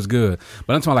Is Good was good.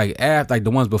 But I'm talking like after, like the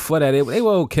ones before that, they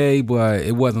were okay, but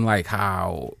it wasn't like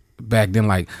how. Back then,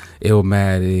 like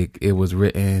Illmatic, it was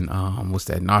written. What's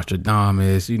that?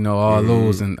 Nostradamus, all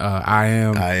those, and I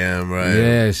am, right?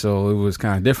 Yeah, so it was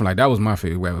kind of different. Like that was my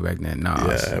favorite rapper back then.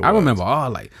 I remember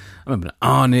I remember the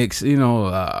Onyx,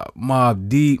 Mobb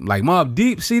Deep, like Mobb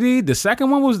Deep CD. The second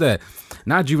one was that,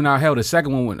 not Juvenile Hell. The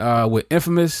second one with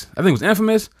Infamous. I think it was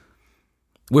Infamous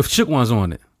with Shook Ones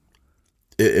on it.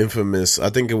 Infamous. I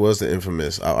think it was the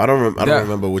Infamous. I don't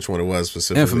remember which one it was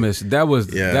specifically. Infamous. That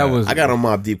was. I got on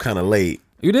Mobb Deep kind of late.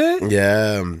 You did?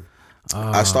 Yeah.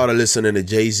 I started listening to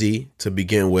Jay-Z to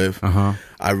begin with.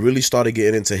 I really started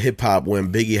getting into hip hop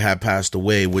when Biggie had passed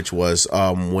away, which was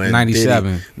when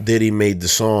 97. Diddy made the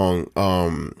song.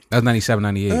 That's 97,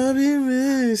 98.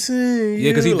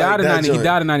 Yeah, because he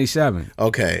died in 97.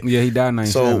 Okay. Yeah, he died in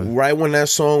 97. So right when that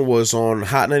song was on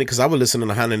Hot 90, because I've been listening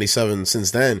to Hot 97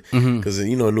 since then. Because in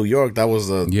New York, that was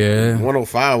the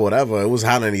 105, whatever. It was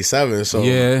Hot 97.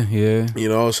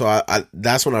 So so I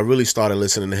that's when I really started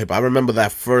listening to hip hop. I remember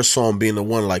that first song being the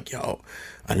one like, yo,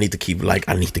 I need to keep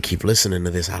listening to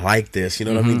this. I like this. You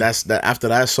know what I mean? That's that after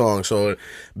that song. So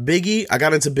Biggie, I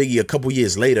got into Biggie a couple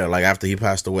years later, like after he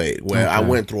passed away, where I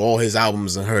went through all his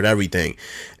albums and heard everything.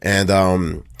 And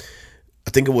I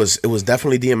think it was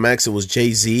definitely DMX. It was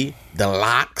Jay-Z, The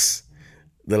Lox.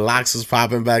 The Lox was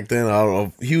popping back then.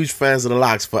 I'm huge fans of The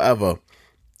Lox forever.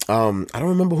 I don't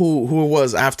remember who it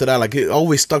was after that. Like, it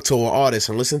always stuck to an artist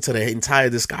and listened to the entire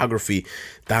discography,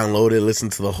 downloaded,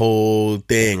 listened to the whole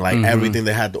thing, like everything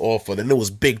they had to offer. Then there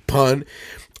was Big Pun.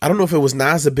 I don't know if it was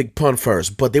Nas or Big Pun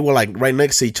first, but they were like right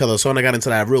next to each other. So when I got into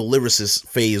that real lyricist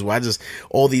phase where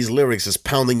all these lyrics is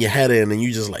pounding your head in and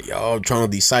you just like, yo, I'm trying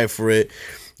to decipher it.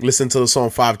 Listen to the song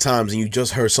 5 times and you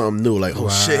just heard something new, like, oh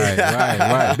shit.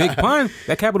 Right. Big Pun,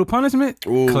 that Capital Punishment,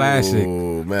 classic.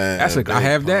 Man, I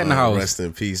have that in the house. Rest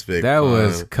in peace, Big Pun. That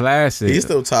was classic. He's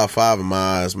still top 5 in my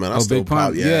eyes, man. Big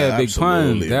Pun, Big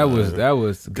Pun. That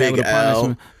was Big Capital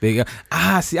Punishment. Big L.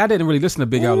 See, I didn't really listen to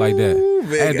Big L like that.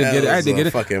 Big I had to get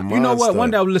it. Fucking you know what? monster.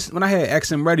 One day I was listening, when I had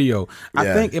XM Radio,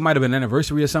 I think it might have been an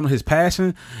anniversary or something of his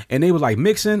passing, and they was like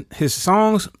mixing his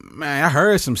songs. Man, I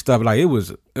heard some stuff like it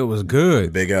was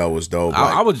good. Big L was dope.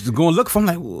 I was just going to look for him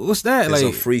like, what's that? It's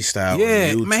like a freestyle.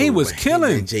 Yeah, on YouTube, man, he was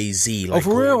killing. Jay-Z. Like,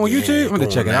 for real on YouTube. I'm gonna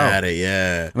check it out.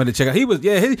 Yeah, I'm gonna check it out. He was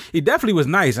he definitely was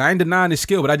nice. I ain't denying his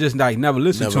skill, but I just like never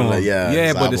listened to him.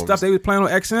 Yeah, but the stuff they was playing on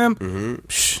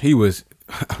XM, he was.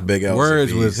 Big L.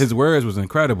 His words was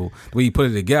incredible. The way he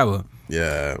put it together.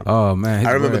 Yeah. Oh man.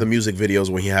 I remember the music videos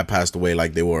when he had passed away,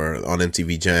 like they were on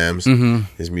MTV Jams.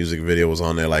 His music video was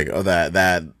on there, like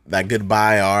that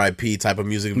goodbye R.I.P. type of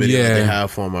music video that they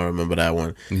have for him. I remember that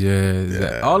one.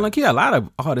 Yeah. Oh, like he had a lot of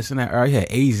artists in that era. He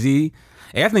had AZ. Hey,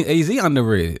 I think AZ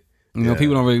underrated. You know,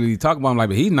 people don't really talk about him like,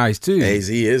 but he's nice too. AZ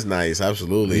is nice,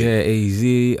 absolutely. Yeah,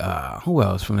 AZ. Who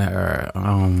else from that era?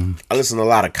 I listen to a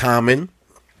lot of Common.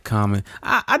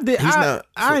 I did. I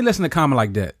ain't listen to Common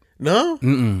like that. No?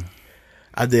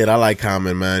 I did. I like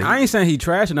Common, man. I ain't saying he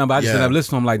trash or nothing, but I just never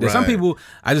listen to him like that. Right. Some people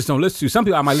I just don't listen to. Some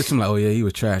people I might listen to him like, oh yeah, he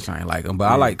was trash. I ain't like him. But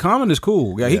I like Common is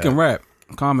cool. Yeah, he can rap.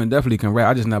 Common definitely can rap.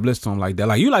 I just never listen to him like that.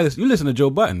 Like you listen to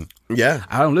Joe Budden. Yeah.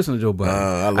 I don't listen to Joe Budden.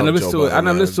 I love Joe Budden. I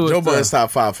never listen to it. Joe Budden's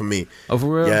top 5 for me. Oh, for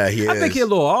real? Yeah, he is. I think he a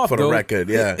little off, for the record,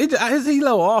 yeah. He a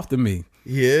little off to me.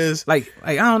 He is. Like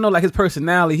I don't know, like his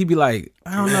personality, he'd be like,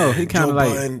 I don't know. He kind of like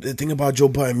Budden, the thing about Joe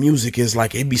Budden music is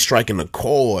like it be striking a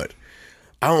chord.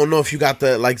 I don't know if you got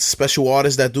the like special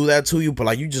artists that do that to you, but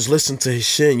like you just listen to his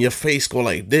shit and your face go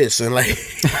like this and like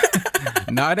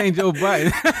no, it ain't Joe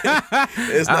Budden.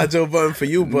 It's not Joe Budden for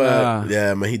you, but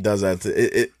yeah, man, he does that.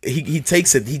 He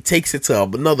takes it to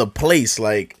another place,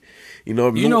 like you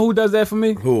know who does that for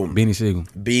me? Who? Beanie Siegel.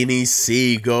 Beanie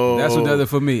Siegel. That's who does it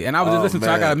for me. And I was just listening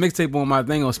to. I got a mixtape on my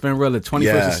thing on Spinrilla,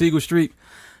 21st and Siegel Street.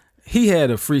 He had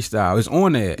a freestyle. It's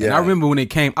on there. And I remember when it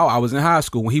came out, I was in high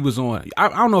school when he was on. I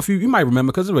don't know if you might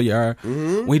remember because of where you are.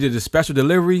 When he did the special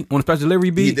delivery on the special delivery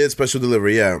beat. He did special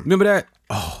delivery, yeah. Remember that?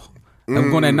 Oh.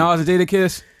 I'm going that Nas and Jada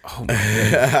Kiss. Oh my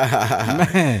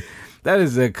God. Man. That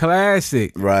is a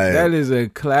classic. Right. That is a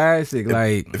classic.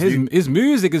 Like his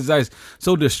music is like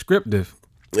so descriptive.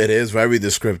 It is very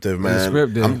descriptive, man.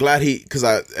 I'm glad because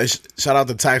shout out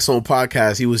to Tax On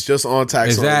Podcast. He was just on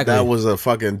Tax On. That was a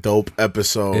fucking dope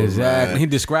episode. Exactly. Man. He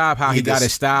described how he got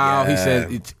his style. He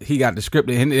said he got the script,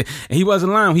 and he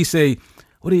wasn't lying. He said,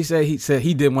 what did he say? He said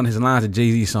he did one of his lines of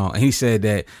Jay-Z song, and he said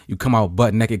that you come out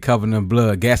butt naked, covered in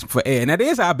blood, gasping for air, and that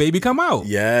is how Baby come out.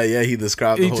 Yeah. He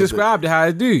described. He described it how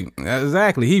it do.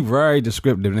 Exactly. He very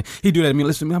descriptive. He do that to me.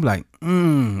 Listen to me. I'm like,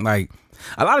 like.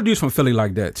 A lot of dudes from Philly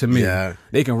like that to me. Yeah.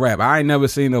 They can rap. I ain't never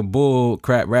seen a bull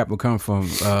crap rapper come from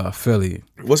Philly.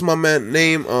 What's my man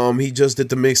name? He just did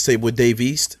the mixtape with Dave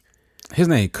East. His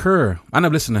name Kerr. I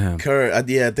never listened to him. Kerr, I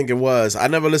think it was. I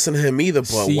never listened to him either,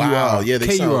 but wow, yeah,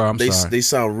 they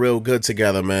sound real good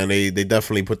together, man. They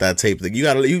definitely put that tape. You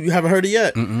haven't heard it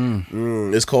yet?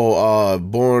 It's called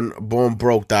Born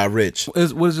Broke Die Rich. What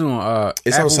is it on?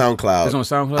 It's Apple? on SoundCloud. It's on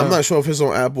SoundCloud. I'm not sure if it's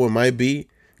on Apple. It might be.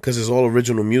 Because it's all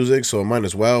original music, so it might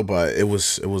as well. But it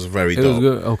was very dope. It was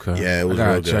good. Okay. Yeah, it was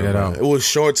real good. Check it out. It was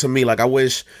short to me. Like I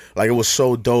wish, like it was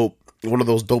so dope. One of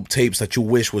those dope tapes that you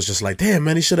wish was just like, damn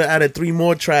man, he should have added 3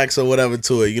 more tracks or whatever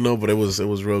to it, you know. But it was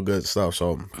real good stuff.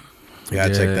 So you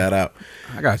gotta check that out.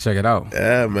 I gotta check it out.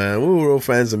 Yeah, man, we were real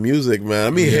fans of music, man. I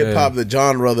mean, hip hop, the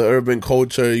genre, the urban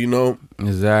culture, you know.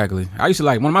 Exactly. I used to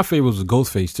like, one of my favorites was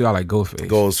Ghostface too. I like Ghostface.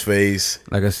 Ghostface.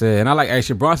 Like I said, and I like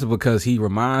Action Bronson because he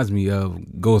reminds me of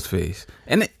Ghostface.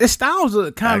 And the styles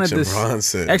are kind of this.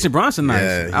 Action Bronson, nice.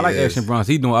 Yeah, I like Action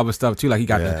Bronson. He doing other stuff too. Like he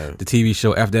got the TV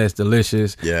show F That's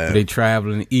Delicious. Yeah. Where they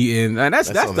traveling, eating, and that's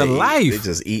the life. They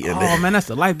just eating. Oh man, that's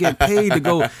the life. Getting paid to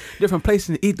go different places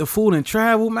and eat the food and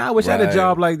travel. Man, I wish I had a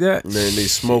job like that. And then they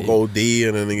smoke OD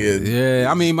and then they get. Yeah,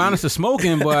 I mean, minus the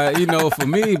smoking, but you know, for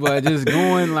me, but just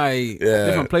going like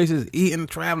different places, eating,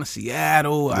 traveling,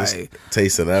 Seattle. Just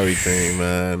tasting everything,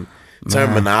 man.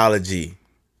 Terminology's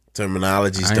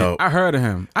dope. I heard of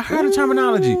him. I heard of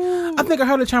Terminology. I think I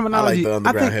heard of Terminology. I like the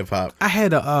underground hip hop. I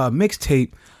had a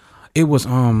mixtape. It was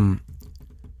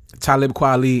Talib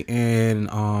Kweli and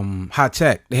Hot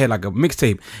Tech. They had like a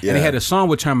mixtape, and they had a song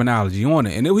with Terminology on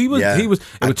it. And it was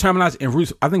Terminology and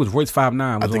Royce. I think it was Royce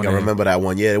 5'9". I think I remember that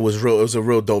one. Yeah, it was real. It was a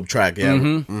real dope track. Yeah,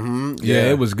 yeah,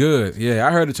 it was good. Yeah,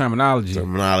 I heard the Terminology.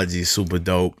 Terminology is super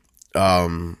dope.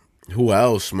 Who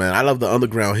else, man? I love the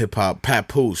underground hip hop.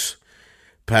 Papoose.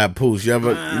 You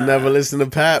never listen to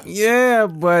Pap? Yeah,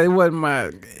 but it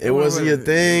wasn't it wasn't your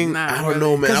thing. I don't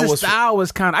know, man. Because his style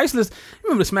was kind of. I used to listen.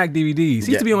 Remember the Smack DVDs?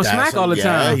 He used to be on Smack all the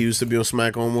time. Yeah, he used to be on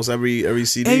Smack almost every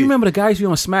CD. Hey, you remember the guy used to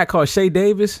be on Smack called Shay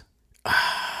Davis?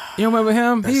 You remember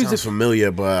him? That sounds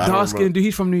familiar, but dark skinned dude.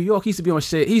 He's from New York. He used to be on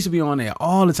shit. He used to be on there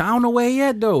all the time. I don't know where he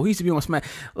at though. He used to be on Smack.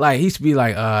 Like he used to be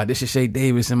like, this is Shay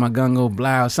Davis and my gun go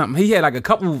blah or something. He had like a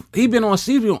couple. He been on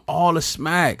all the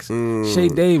Smacks. Shay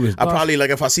Davis. I probably like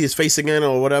if I see his face again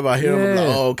or whatever, I hear him. I'm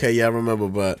like, oh, okay, yeah, I remember.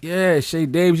 But yeah, Shay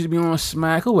Davis used to be on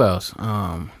Smack. Who else? Who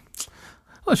else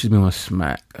used to be on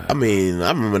Smack? I mean, I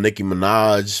remember Nicki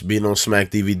Minaj being on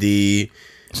Smack DVD.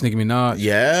 It's Nicki Minaj.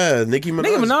 Yeah, Nicki Minaj.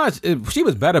 Nicki Minaj, she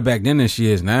was better back then than she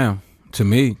is now, to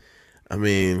me. I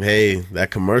mean, hey,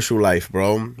 that commercial life,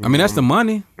 bro. I mean, that's the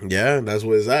money. Yeah, that's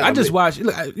what it's at. I just watched,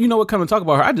 you know what, come and talk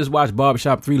about her. I just watched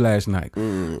Barbershop 3 last night.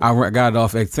 I got it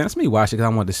off X10. That's me watching it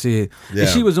because I wanted to see it. Yeah. And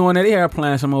she was on there. They had her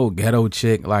playing some old ghetto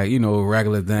chick, like, you know,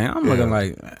 regular thing. I'm looking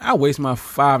like, I waste my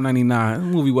 $5.99. The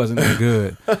movie wasn't that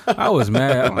good. I was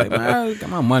mad. I'm like, man, I got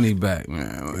my money back,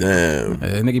 man.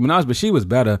 Damn. Nicki Minaj, but she was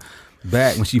better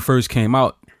back when she first came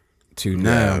out to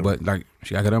now. But, like,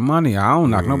 she got her money. I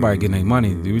don't knock nobody getting their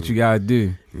money. Do what you gotta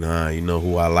do. Nah, you know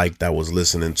who I like that was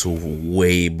listening to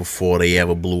way before they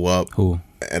ever blew up? Who?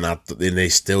 And they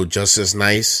still just as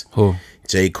nice? Who?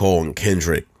 J. Cole and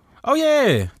Kendrick. Oh,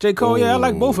 yeah. J. Cole, yeah, I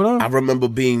like both of them. I remember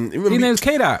being... His name's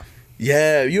K-Dot.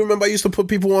 Yeah, you remember I used to put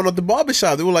people on at the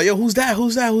barbershop. They were like, yo, who's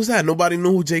that? Nobody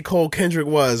knew who J. Cole Kendrick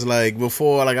was. Like,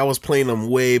 before, like, I was playing them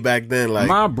way back then. Like,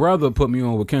 my brother put me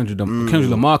on with Kendrick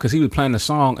Lamar because he was playing the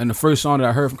song, and the first song that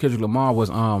I heard from Kendrick Lamar was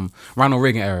Ronald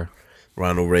Reagan era.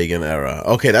 Ronald Reagan era.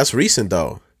 Okay, that's recent,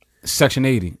 though. Section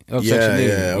 80. Section 80.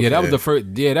 Okay. Yeah, that was the first.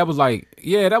 Yeah,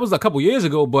 that was a couple years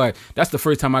ago, but that's the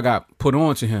first time I got put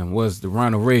on to him was the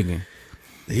Ronald Reagan.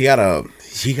 He got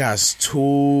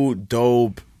 2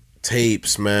 dope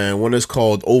tapes, man. One is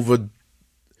called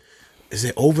Is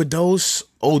it Overdose?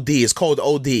 OD. It's called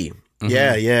OD.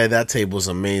 Yeah, that tape was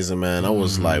amazing, man. I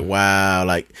was like, wow.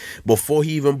 Like, before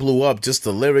he even blew up, just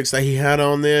the lyrics that he had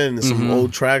on there and some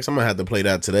old tracks. I'm gonna have to play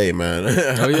that today, man.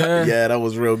 Oh, yeah? Yeah, that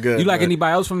was real good. You like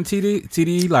anybody else from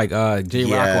TD? Like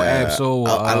J-Rock or Ab-Soul?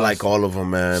 I like all of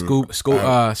them, man.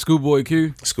 Schoolboy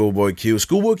Q? Schoolboy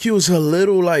Q is a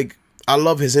little, like, I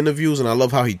love his interviews and I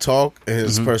love how he talk and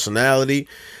his personality.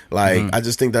 Like, I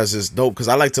just think that's just dope because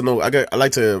I like to know. I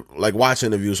like to like watch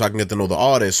interviews so I can get to know the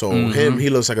artist. So he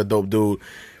looks like a dope dude.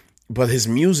 But his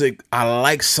music, I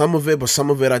like some of it, but some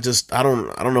of it I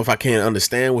don't know if I can't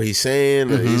understand what he's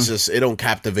saying. It's just it don't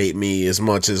captivate me as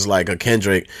much as like a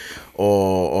Kendrick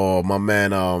or my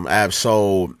man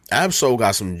Ab-Soul. Ab-Soul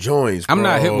got some joints, bro. I'm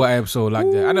not hit with Ab-Soul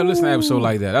like that. I didn't listen to Ab-Soul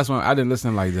like that. That's why I didn't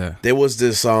listen like that. There was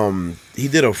this he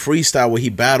did a freestyle where he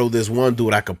battled this one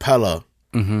dude a cappella.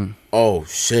 Oh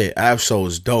shit, Ab-Soul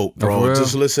is dope, bro.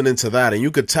 Just listening to that, and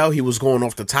you could tell he was going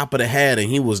off the top of the head, and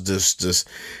he was just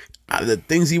the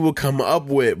things he would come up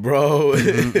with, bro.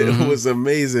 It was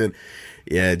amazing.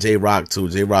 Yeah, J-Rock too.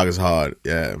 J-Rock is hard.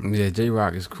 Yeah,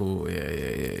 J-Rock is cool.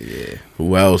 Yeah.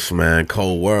 Who else, man?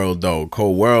 Cold World though.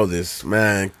 Cold World is,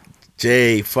 man,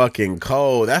 J fucking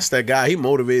Cole. That's that guy. He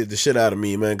motivated the shit out of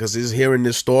me, man, because just hearing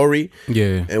this story,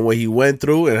 and what he went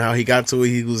through and how he got to where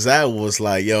he was at was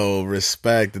like, yo,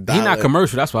 respect. He not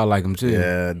commercial. That's why I like him too.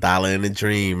 Yeah, Dollar in the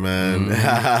Dream, man.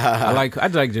 I like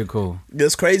J. Cole.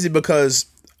 It's crazy because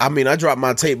I mean, I dropped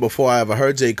my tape before I ever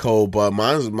heard J. Cole, but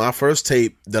my first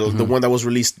tape, the one that was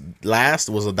released last,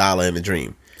 was A $1 in a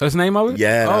Dream. That's the name of it?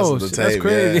 Yeah, that's the tape. That's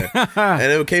crazy. Yeah.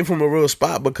 And it came from a real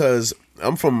spot because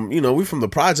I'm from, we from the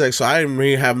project, so I didn't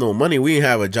really have no money. We didn't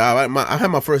have a job. I had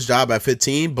my first job at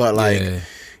 15, but like,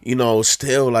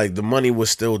 still like the money was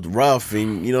still rough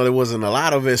and, there wasn't a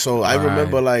lot of it. So I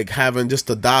remember like having just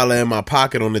 $1 in my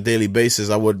pocket on a daily basis.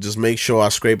 I would just make sure I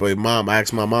scrape a mom. I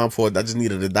asked my mom for it. I just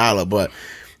needed $1. But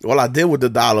all I did with the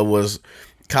 $1 was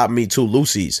cop me 2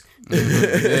 Lucy's.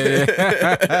 It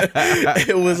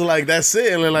was like, that's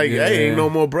it. And like, hey, ain't no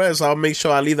more bread, so I'll make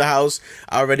sure I leave the house.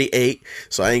 I already ate,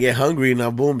 so I ain't get hungry. Now,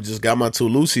 boom, just got my 2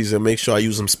 Lucy's and make sure I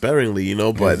use them sparingly,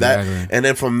 But that, and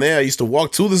then from there, I used to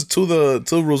walk to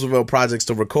the Roosevelt projects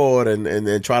to record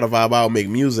and try to vibe out, make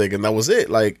music, and that was it.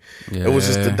 Like, it was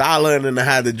just $1, and then I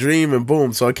had the dream, and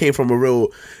boom. So it came from a real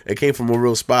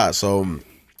spot. So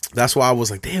that's why I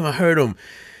was like, damn, I heard him.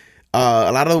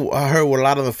 I heard what a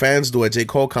lot of the fans do at J.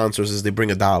 Cole concerts is they bring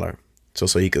 $1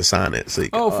 so he can sign it. So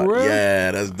for real?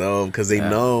 Yeah, that's dope because they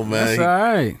know, man. That's all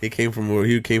right. He came from a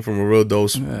real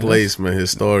dope place, man.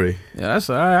 His story. Yeah, that's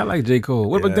all right. I like J. Cole.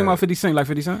 What about you think about 50 Cent? Like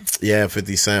 50 Cent? Yeah,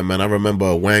 50 Cent, man. I remember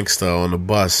a Wankster on the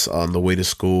bus on the way to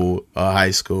school,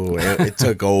 high school. It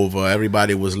took over.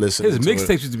 Everybody was listening. His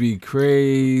mixtapes used to be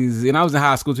crazy, and I was in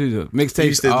high school too. Mixtapes. You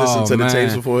used to listen to the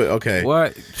tapes before? Okay.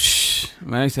 What?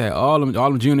 Man, he said all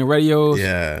them junior radios.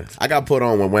 Yeah, I got put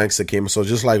on when Wankster came. So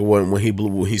just like when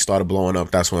he started blowing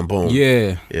up, that's when boom.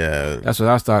 Yeah. That's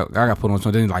what I got put on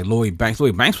something like Lloyd Banks.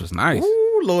 Lloyd Banks was nice.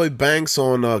 Ooh, Lloyd Banks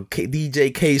on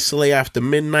DJ K Slay after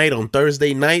midnight on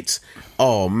Thursday nights.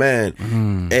 Oh man,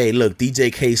 Hey, look,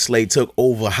 DJ K Slay took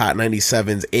over Hot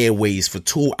 97's airways for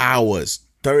 2 hours.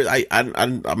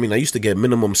 I mean, I used to get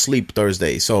minimum sleep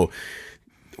Thursday, so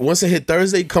once it hit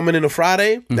Thursday, coming into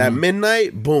Friday, that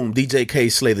midnight, boom, DJ K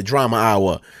Slay, the drama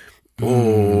hour.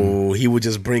 Oh, he would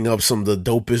just bring up some of the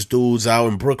dopest dudes out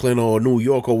in Brooklyn or New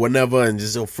York or whatever, and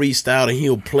just freestyle, and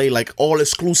he'll play like all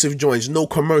exclusive joints, no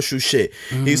commercial shit.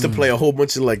 He used to play a whole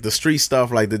bunch of like the street stuff,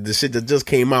 like the shit that just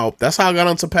came out. That's how I got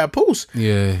onto Papoose.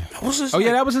 Yeah. That was his,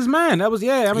 that was his man. That was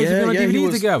I mean, on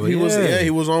DVD together.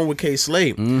 He was on with K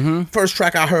Slay. First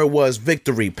track I heard was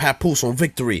Victory, Papoose on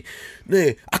Victory.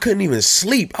 Man, I couldn't even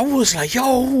sleep. I was like,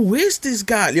 yo, who is this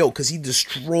guy? Yo, because he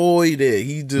destroyed it.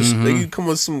 He just, he come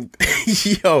with some,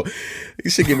 yo, you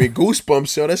should give me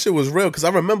goosebumps, yo. That shit was real. Because I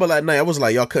remember that night, I was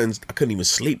like, yo, I couldn't even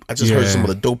sleep. I just heard some of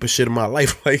the dopest shit in my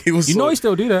life. Like, he was You know he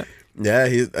still do that. Yeah,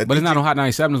 but it's not on Hot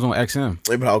 97. It's on XM.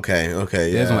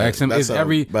 Okay, yeah. It's on XM. That's it's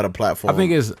every better platform. I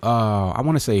think it's I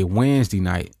want to say Wednesday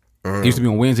night. It used to be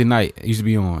on Wednesday night. It used to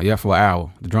be on for an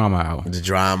hour, the drama hour. The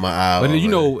drama hour. But then, you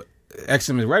know,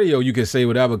 XM is radio. You can say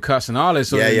whatever, cuss and all that.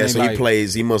 So So like, he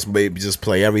plays. He must just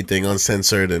play everything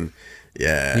uncensored and.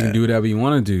 Yeah, you can do whatever you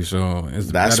want to do. So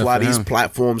that's why these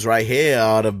platforms right here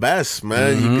are the best,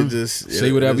 man. You can just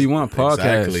say whatever you want.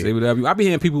 Podcast, say whatever. I be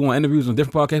hearing people want interviews on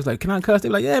different podcasts. Like, can I cuss? They're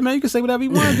like, yeah, man, you can say whatever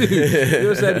you want to do. You know what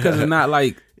I'm saying? Because it's not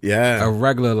like a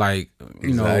regular like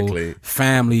know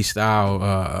family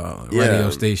style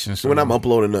radio station. So when I'm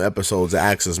uploading the episodes, it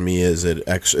asks me is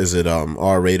it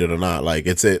R rated or not? Like,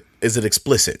 is it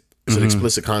explicit? Is it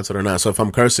explicit content or not? So if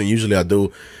I'm cursing, usually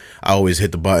I always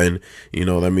hit the button. You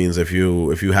know, that means if you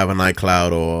have an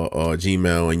iCloud or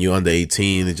Gmail and you're under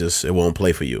 18, it won't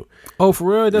play for you. Oh,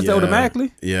 for real? That's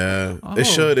automatically? Yeah. Oh. It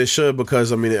should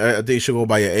because I mean I think it should go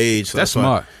by your age. So that's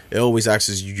smart. It always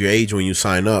asks your age when you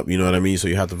sign up, you know what I mean? So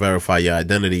you have to verify your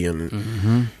identity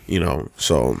and you know,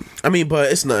 so I mean,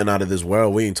 but it's nothing out of this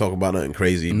world. We ain't talking about nothing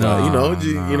crazy. No, but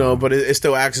you know, but it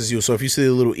still asks you. So if you see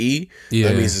the little E,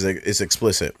 that means it's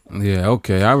explicit. Yeah,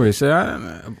 okay. I already said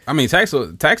I mean tax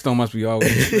must be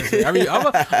always explicit. I mean all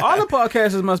the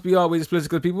podcasters must be always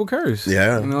explicit because people curse.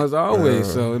 Yeah. You know, it's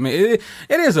always so I mean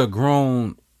it is a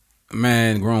grown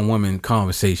woman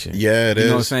conversation. Yeah, it is. You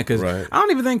know what I'm saying? Because I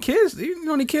don't even think kids. You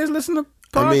know, any kids listen to podcasts?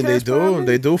 I mean, they do. Probably?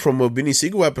 They do. From a Beanie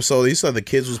Siegel episode, he said the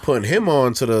kids was putting him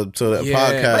on to the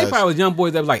podcast. But they probably was young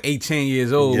boys that was like 18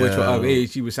 years old, which were of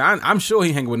age. He was. I'm sure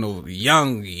he hang with no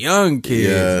young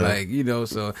kids. Like, you know,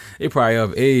 so they probably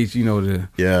of age. You know, to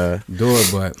do it.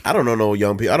 But I don't know no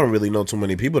young people. I don't really know too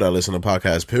many people that listen to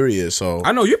podcasts. Period. So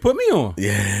I know you put me on.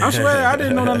 Yeah, I'm swear I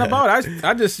didn't know nothing about it.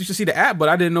 I just used to see the app, but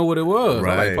I didn't know what it was.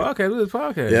 Right. I'm like, podcast. What is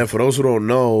podcast? Yeah, for those who don't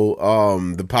know,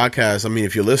 the podcast. I mean,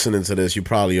 if you're listening to this, you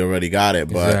probably already got it.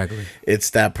 But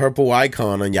it's that purple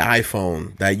icon on your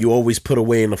iPhone that you always put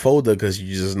away in the folder because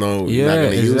you just know you're not going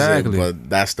to use it. But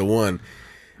that's the one.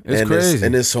 It's crazy.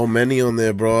 And there's so many on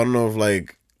there, bro. I don't know if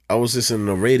like I was just in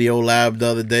the Radio Lab the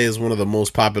other day. It's one of the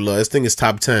most popular. This thing is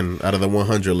top 10 out of the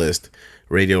 100 list.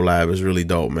 Radio Lab is really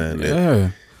dope, man.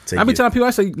 Yeah. I be telling people,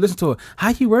 I say, listen to it. How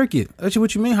you work it?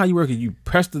 What you mean? How you work it? You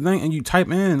press the thing and you type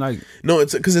in like. No,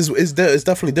 it's because it's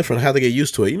definitely different. How to get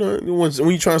used to it. You know,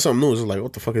 when you try something new, it's like,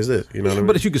 what the fuck is this? You know what I mean?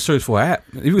 But if you could search for an app,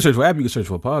 if you can search for an app, you can search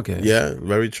for a podcast. Yeah,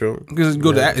 very true. Because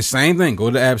go to the app, it's the same thing. Go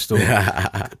to the app store,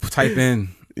 type in.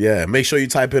 Yeah, make sure you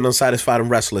type in Unsatisfied and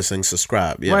Restless and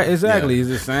subscribe. Yeah, right, exactly. It's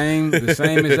the same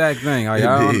exact thing. Like,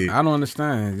 I don't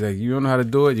understand. Like, you don't know how to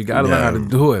do it. You gotta learn how to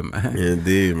do it, man. Indeed, man.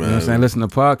 You know what I'm saying? Listen to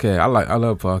podcasts. I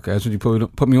love podcasts. That's what you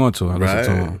put me onto. I listen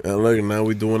to them. And look, now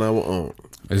we doing our own.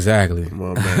 Exactly.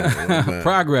 My man.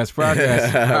 Progress.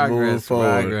 Exactly.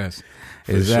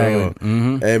 Sure.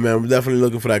 Hey, man, I'm definitely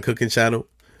looking for that cooking channel.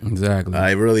 Exactly.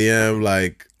 I really am.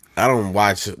 Like, I don't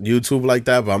watch YouTube like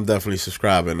that, but I'm definitely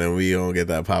subscribing, and we gonna get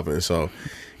that popping. So,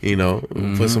 you know,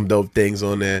 put some dope things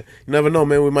on there. You never know,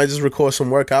 man. We might just record some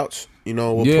workouts. You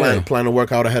know, we'll plan a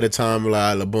workout ahead of time.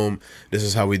 Like, boom, this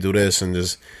is how we do this, and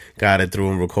just guide it through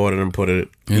and record it and put it.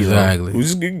 Exactly. We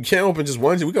can't open just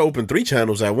one. We can open 3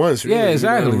 channels at once. Yeah,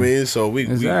 exactly. You know what I mean? So we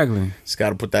just got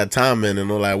to put that time in and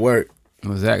all that work.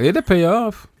 Exactly. It'll pay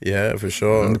off. Yeah, for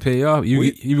sure. It'll pay off.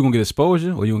 You gonna get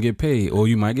exposure, or you gonna get paid, or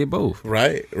you might get both.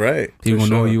 Right. People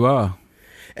gonna know who you are.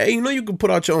 Hey, you know you can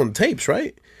put out your own tapes,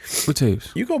 right? What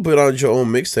tapes? You go put on your own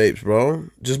mixtapes, bro.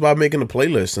 Just by making a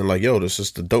playlist and like, yo, this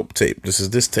is the dope tape. This is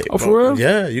this tape. Oh, for real?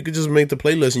 Yeah, you could just make the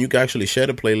playlist and you can actually share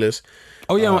the playlist.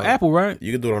 Oh yeah, on Apple, right?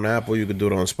 You could do it on Apple. You could do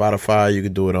it on Spotify. You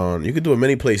could do it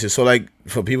many places. So like,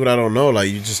 for people that don't know, like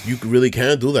you really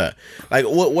can do that. Like,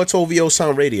 what's OVO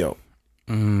Sound Radio?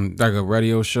 Like a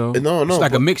radio show? No, it's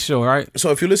like a mix show, right?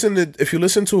 So if you listen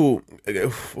to,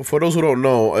 for those who don't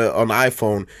know, on the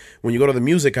iPhone, when you go to the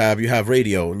music app, you have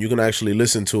radio, and you can actually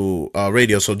listen to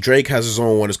radio. So Drake has his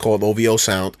own one. It's called OVO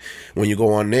Sound. When you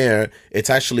go on there, it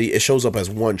shows up as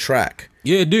one track.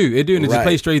 Yeah, it do, and it just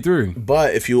plays straight through.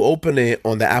 But if you open it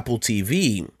on the Apple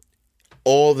TV,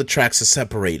 all the tracks are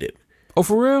separated. Oh,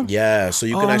 for real? Yeah, so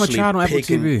you can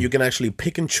actually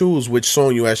pick and choose which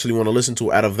song you actually want to listen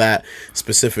to out of that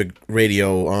specific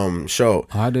radio show.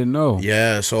 I didn't know.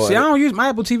 Yeah, so see, I don't use my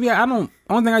Apple TV.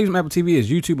 Only thing I use my Apple TV is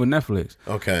YouTube or Netflix.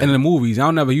 Okay. And the movies, I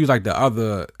don't never use like the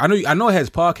other. I know it has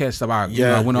podcasts stuff. I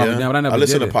went off and down, but I never. I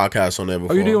listened to podcasts on there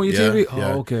before. Oh, you do on your TV?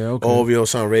 Yeah. Oh, okay. OVO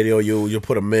Sound Radio. You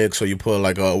put a mix, or you put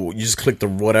like you just click the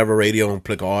whatever radio and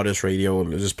click an artist radio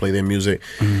and just play their music.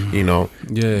 You know.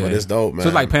 Yeah. But it's dope, man. So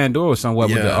it's like Pandora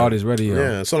somewhat with the artist radio.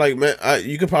 Yeah. So like, man,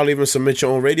 you could probably even submit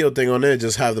your own radio thing on there.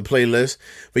 Just have the playlist,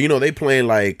 but they playing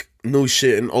like new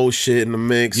shit and old shit in the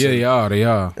mix. Yeah, they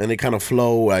are. And they kind of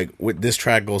flow, like with this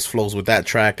track flows with that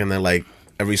track, and then like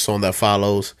every song that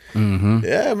follows.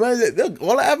 Yeah, man,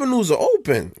 all the avenues are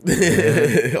open.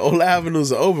 All the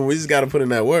avenues are open. We just got to put in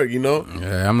that work,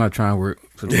 Yeah, I'm not trying to work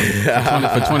for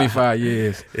 25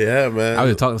 years. Yeah, man. I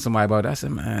was talking to somebody about that. I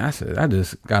said, man, I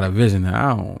just got a vision.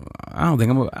 I don't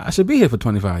think I should be here for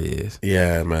 25 years.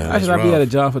 Yeah, man. I should be at a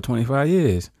job for 25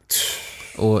 years.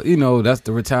 Or, that's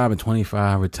the retirement,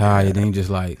 25, retired. Then just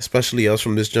like... Especially us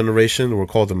from this generation, we're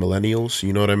called the millennials,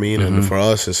 you know what I mean? And for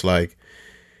us, it's like,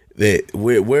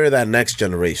 we're that next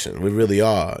generation. We really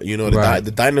are.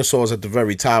 The dinosaurs at the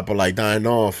very top are like dying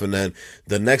off, and then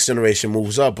the next generation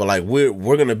moves up, but like we're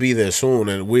going to be there soon.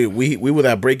 And we were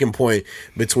that breaking point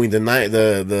between the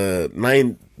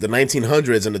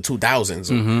 1900s and the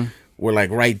 2000s. We're like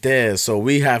right there, so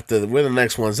we're the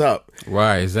next ones up.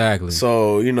 Right, exactly.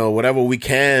 So, whatever we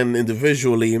can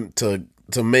individually to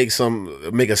make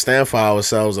a stand for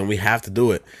ourselves, and we have to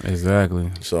do it. Exactly.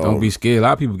 So don't be scared. A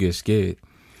lot of people get scared.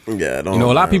 Yeah, a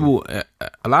lot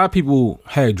of people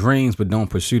have dreams but don't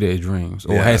pursue their dreams,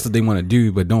 or have something they want to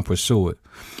do but don't pursue it.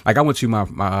 Like I went to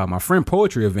my friend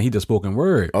poetry event. He did spoken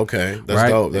word. Okay,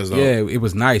 that's dope. That's dope. Yeah, it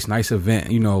was nice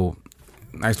event.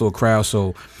 Nice little crowd.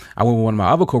 So I went with one of my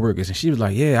other coworkers, and she was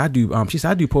like, "Yeah, I do." She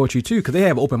said, "I do poetry too," because they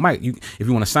have open mic. If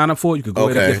you want to sign up for it, you could go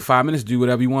ahead and get 5 minutes, do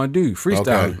whatever you want to do,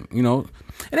 freestyle. And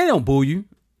they don't boo you.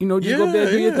 Just go up there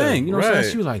and do your thing. You know what I'm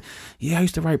saying? She was like, "Yeah, I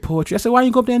used to write poetry." I said, "Why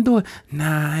you go up there and do it?"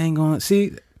 Nah, I ain't going to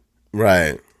see.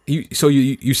 Right. You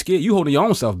scared? You holding your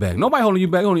own self back. Nobody holding you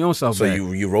back. Holding your own self back.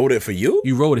 So you wrote it for you?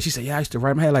 You wrote it. She said, "Yeah, I used to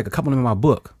write. I had like a couple of them in my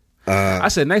book." I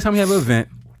said, "Next time you have an event,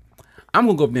 I'm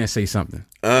gonna go up there and say something."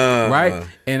 Right?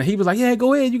 And he was like, "Yeah,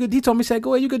 go ahead. He told me, say,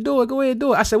 go ahead, you could do it. Go ahead,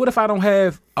 do it." I said, "What if I don't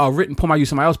have a written poem? I use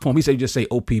somebody else's poem." He said, "You just say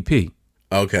OPP."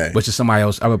 Okay. Which is somebody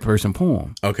else, other person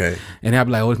poem. Okay. And I'd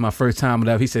be like, "Oh, it's my first time."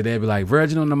 Whatever. He said they'd be like,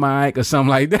 "Virgin on the mic" or something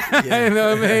like that. Yeah. You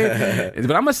know what I mean?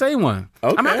 But I'm gonna say one.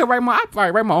 Okay. I could write my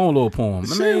own little poem.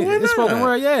 It's spoken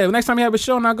word. Yeah. Next time you have a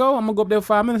show and I go, I'm gonna go up there for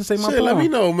 5 minutes and say my poem. Let me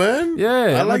know, man.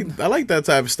 Yeah. I like that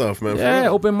type of stuff, man. Yeah.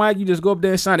 Open mic, you just go up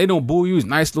there and sign. They don't boo you. It's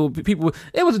nice little people.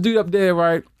 It was a dude up there,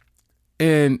 right?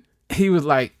 And he was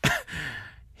like.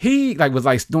 He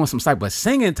was doing some type of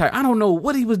singing type. I don't know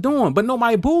what he was doing, but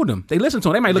nobody booed him. They listened to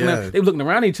him. They might they were looking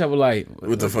around each other like,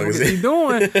 what the fuck is he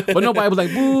doing? But nobody was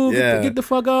like, boo, get the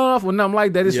fuck off, or nothing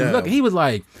like that. Looking. He was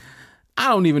like, I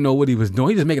don't even know what he was doing.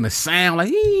 He just making a sound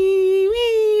like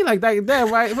like that,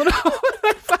 right? For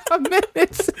 5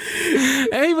 minutes.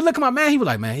 And he was looking at my man. He was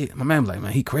like, my man was like,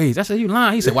 "Man, he crazy." I said, "You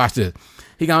lying." He said, "Watch this."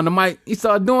 He got on the mic. He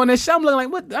started doing this shit. I'm looking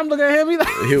like, what? I'm looking at him.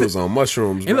 He was on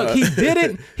mushrooms. And look, he did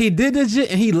it. He did this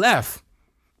shit, and he left.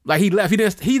 Like he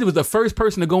left. He was the first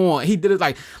person to go on. He did it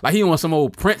like he on some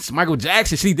old Prince, Michael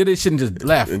Jackson shit. He did this shit and just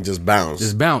left and just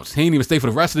bounced. He didn't even stay for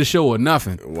the rest of the show or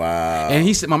nothing. Wow. And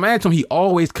he said, my man told him he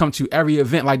always come to every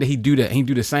event like that. He do that. He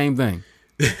do the same thing.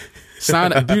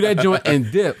 Sign up, do that joint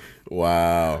and dip.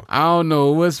 Wow. I don't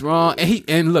know what's wrong.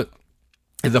 And look,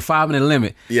 it's a 5-minute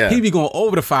limit. Yeah. He be going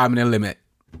over the 5-minute limit.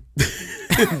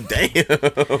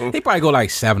 Damn. He probably go like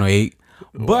 7 or 8.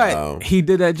 But he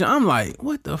did that. I'm like,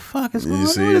 what the fuck is going on?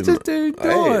 What is this dude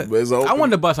doing? I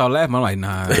wanted to bust out laughing. I'm like,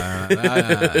 nah. You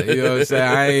know what I'm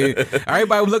saying?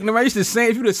 Everybody was looking around. You should say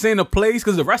if you would have seen a place,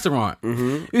 because it's a restaurant.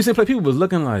 You should play. People was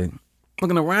looking like,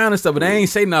 looking around and stuff, but they ain't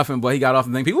say nothing. But he got off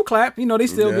the thing. People clap, you know, they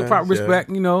still give proper respect,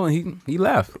 you know, and he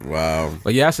left. Wow.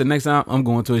 But yeah, I said next time I'm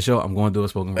going to a show, I'm going to do a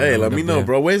spoken word. Hey, let me know,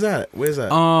 bro. Where's that?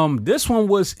 This one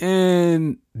was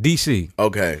in DC.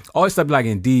 Okay. Always stuff like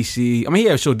in DC. I mean, he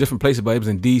had a show different places, but it was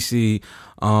in DC.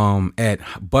 At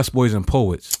Busboys and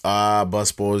Poets.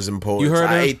 Busboys and Poets. You heard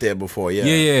I him? ate there before, yeah.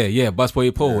 Yeah, Busboys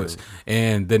and Poets. Yeah.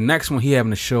 And the next one he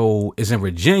having a show is in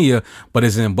Virginia, but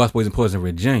it's in Busboys and Poets in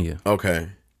Virginia. Okay.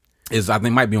 I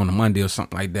think might be on a Monday or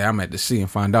something like that. I'm at to see and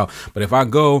find out. But if I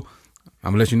go,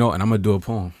 I'm gonna let you know, and I'm gonna do a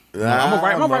poem. I'm gonna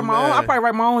write my own. I'll probably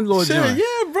write my own little joint.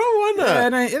 Yeah, bro. Why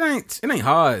not? Yeah, it ain't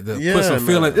hard to put some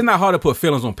feelings. It's not hard to put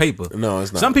feelings on paper. No,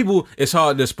 it's not. Some people, it's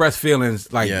hard to express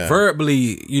feelings like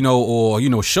verbally, you know, or you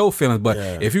know, show feelings. But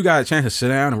if you got a chance to sit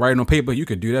down and write it on paper, you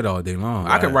could do that all day long.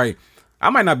 Right. I could write. I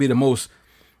might not be the most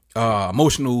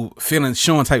emotional feelings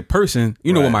showing type person,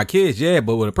 you know, with my kids,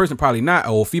 but with a person probably not,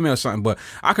 or female or something. But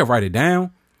I could write it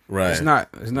down. Right. It's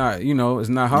not, you know, it's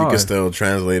not hard. You can still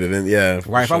translate it in,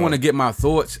 right. If I want to get my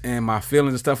thoughts and my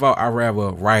feelings and stuff out, I'd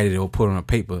rather write it or put it on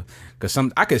paper. Because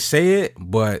I could say it,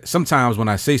 but sometimes when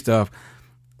I say stuff,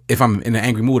 if I'm in an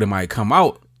angry mood, it might come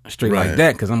out straight like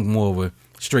that because I'm more of a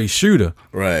straight shooter.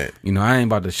 Right. You know, I ain't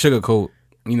about to sugarcoat,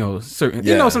 you know, certain,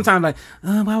 you know, sometimes like,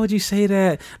 why would you say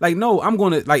that? Like, no, I'm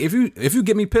going to, like, if you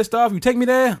get me pissed off, you take me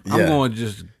there, I'm going to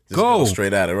just go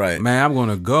straight at it, right? Man, I'm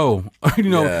gonna go, you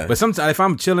know. But sometimes if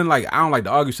I'm chilling, like I don't like to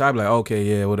argue, so I be like, okay,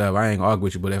 yeah, whatever. I ain't gonna argue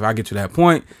with you. But if I get to that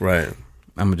point, right,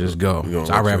 I'm gonna just go.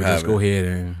 So I'd rather just go ahead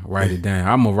and write it down.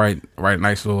 I'm gonna write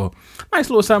nice little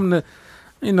something to,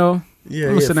 you know. Yeah,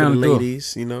 I'm gonna sit down for the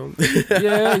ladies, you know.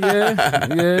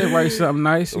 yeah. Write something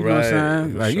nice. You know what I'm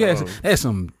saying? Like you had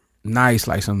some nice,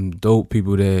 like some dope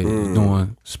people that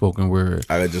doing spoken word.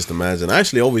 I could just imagine. I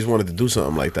actually always wanted to do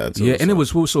something like that too. Yeah, and it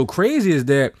was what was so crazy is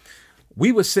that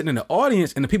we were sitting in the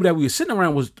audience, and the people that we were sitting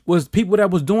around was people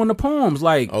that was doing the poems.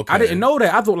 Like I didn't know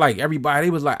that. I thought like everybody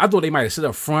was like, I thought they might have sit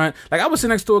up front. Like I was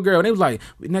sitting next to a girl, and they was like,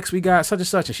 next we got such and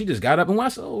such, and she just got up and went. I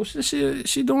said, oh,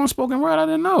 she doing spoken word. I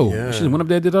didn't know. Yeah. She just went up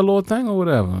there, did her little thing or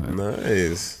whatever.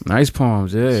 Nice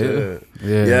poems. Yeah.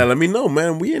 Let me know,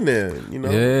 man. We in there, you know.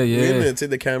 Yeah. We in there. Take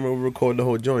the camera, record the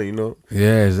whole joint, you know.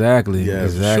 Yeah, exactly. Yeah,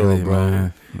 exactly, sure, bro.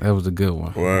 Man. That was a good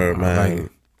one. Word, man. I like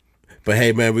it. But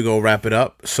hey, man, we're going to wrap it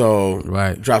up. So,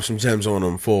 drop some gems on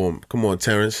them for them. Come on,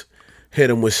 Terrance. Hit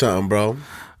them with something, bro.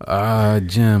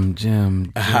 Gem.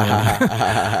 Man,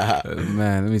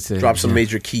 let me say. Drop some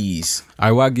major keys. All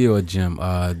right, well, I'll give you a gem.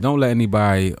 Don't let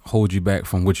anybody hold you back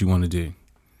from what you want to do.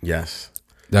 Yes.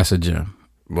 That's a gem.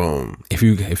 Boom. If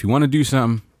you want to do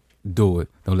something, do it.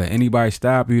 Don't let anybody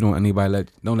stop you. Don't let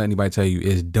anybody tell you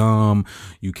it's dumb.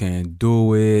 You can't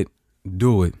do it.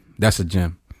 Do it. That's a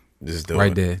gem. Just do it.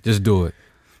 Right there. Just do it.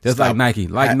 Just like Nike.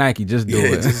 Nike, just do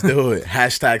it. Just do it.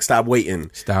 Hashtag stop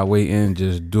waiting. Stop waiting.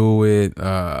 Just do it.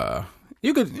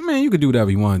 You could do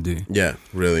whatever you want to do. Yeah,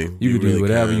 really. You could do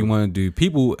whatever you want to do.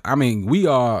 People, I mean, we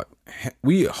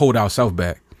hold ourselves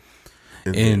back.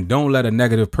 And don't let a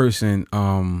negative person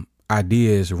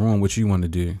ideas ruin what you want to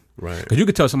do. Right. Because you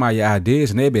could tell somebody your ideas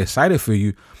and they'd be excited for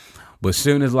you. But as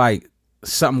soon as like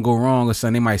something go wrong or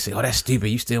something, they might say, oh, that's stupid,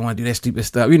 you still want to do that stupid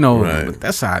stuff, you know. But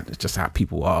that's just how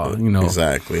people are, you know.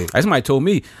 Exactly. Somebody told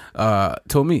me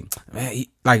man,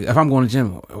 like if I'm going to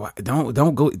the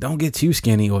gym, don't get too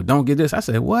skinny or don't get this. I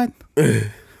said, what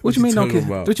what you mean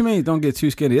don't get too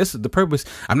skinny? That's the purpose.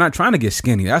 I'm not trying to get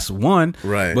skinny, that's one,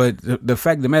 right? But the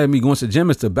fact that me going to the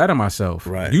gym is to better myself.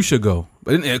 Right. You should go.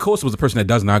 But of course it was the person that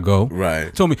does not go.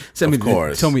 Right. Told me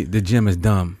the gym is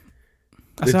dumb.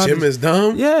 The gym is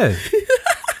dumb? Yeah.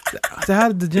 I said, how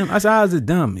did the gym? I said, how is it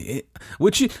dumb? I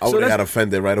would have got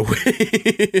offended right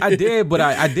away. I did, but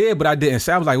I didn't.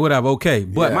 So I was like, whatever, okay.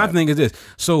 But my thing is this.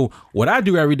 So what I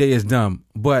do every day is dumb.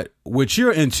 But what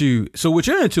you're into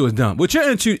is dumb. What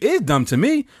you're into is dumb to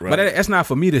me. Right. But that's not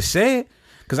for me to say it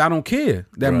because I don't care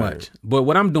that much. But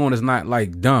what I'm doing is not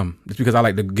like dumb. It's because I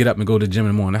like to get up and go to the gym in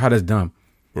the morning. How that's dumb?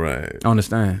 Right. I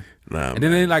understand. Nah, and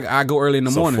then they like I go early in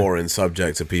the morning. It's a foreign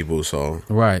subject to people, so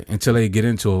until they get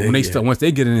into it. When once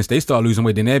they get in this, they start losing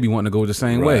weight. Then they be wanting to go the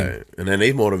same way, and then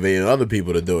they motivating other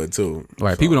people to do it too.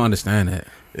 Right, so people don't understand that.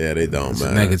 Yeah, they don't,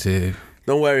 man. Negative.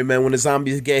 Don't worry, man. When the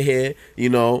zombies get here, you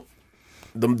know,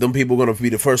 them people gonna be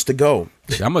the first to go.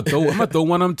 I'm gonna throw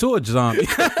one of them to a zombie.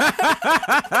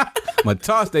 I'm gonna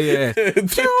toss their ass.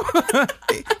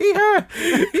 He hurt.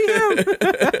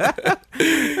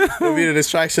 It'll be the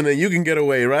distraction and you can get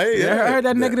away, right? Yeah, I heard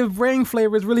that negative brain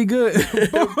flavor is really good.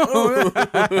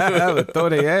 I would throw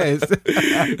their ass.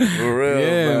 For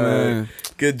real, man.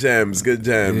 Good gems. Yeah,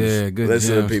 good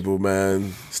Listen, gems. people,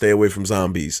 man. Stay away from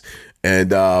zombies.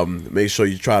 And make sure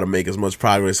you try to make as much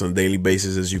progress on a daily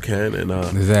basis as you can, and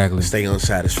exactly, stay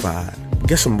unsatisfied.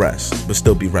 Get some rest, but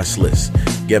still be restless.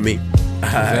 Get me?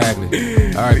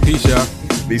 Exactly. All right, peace, y'all.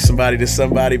 Be somebody to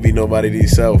somebody, be nobody to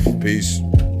yourself. Peace.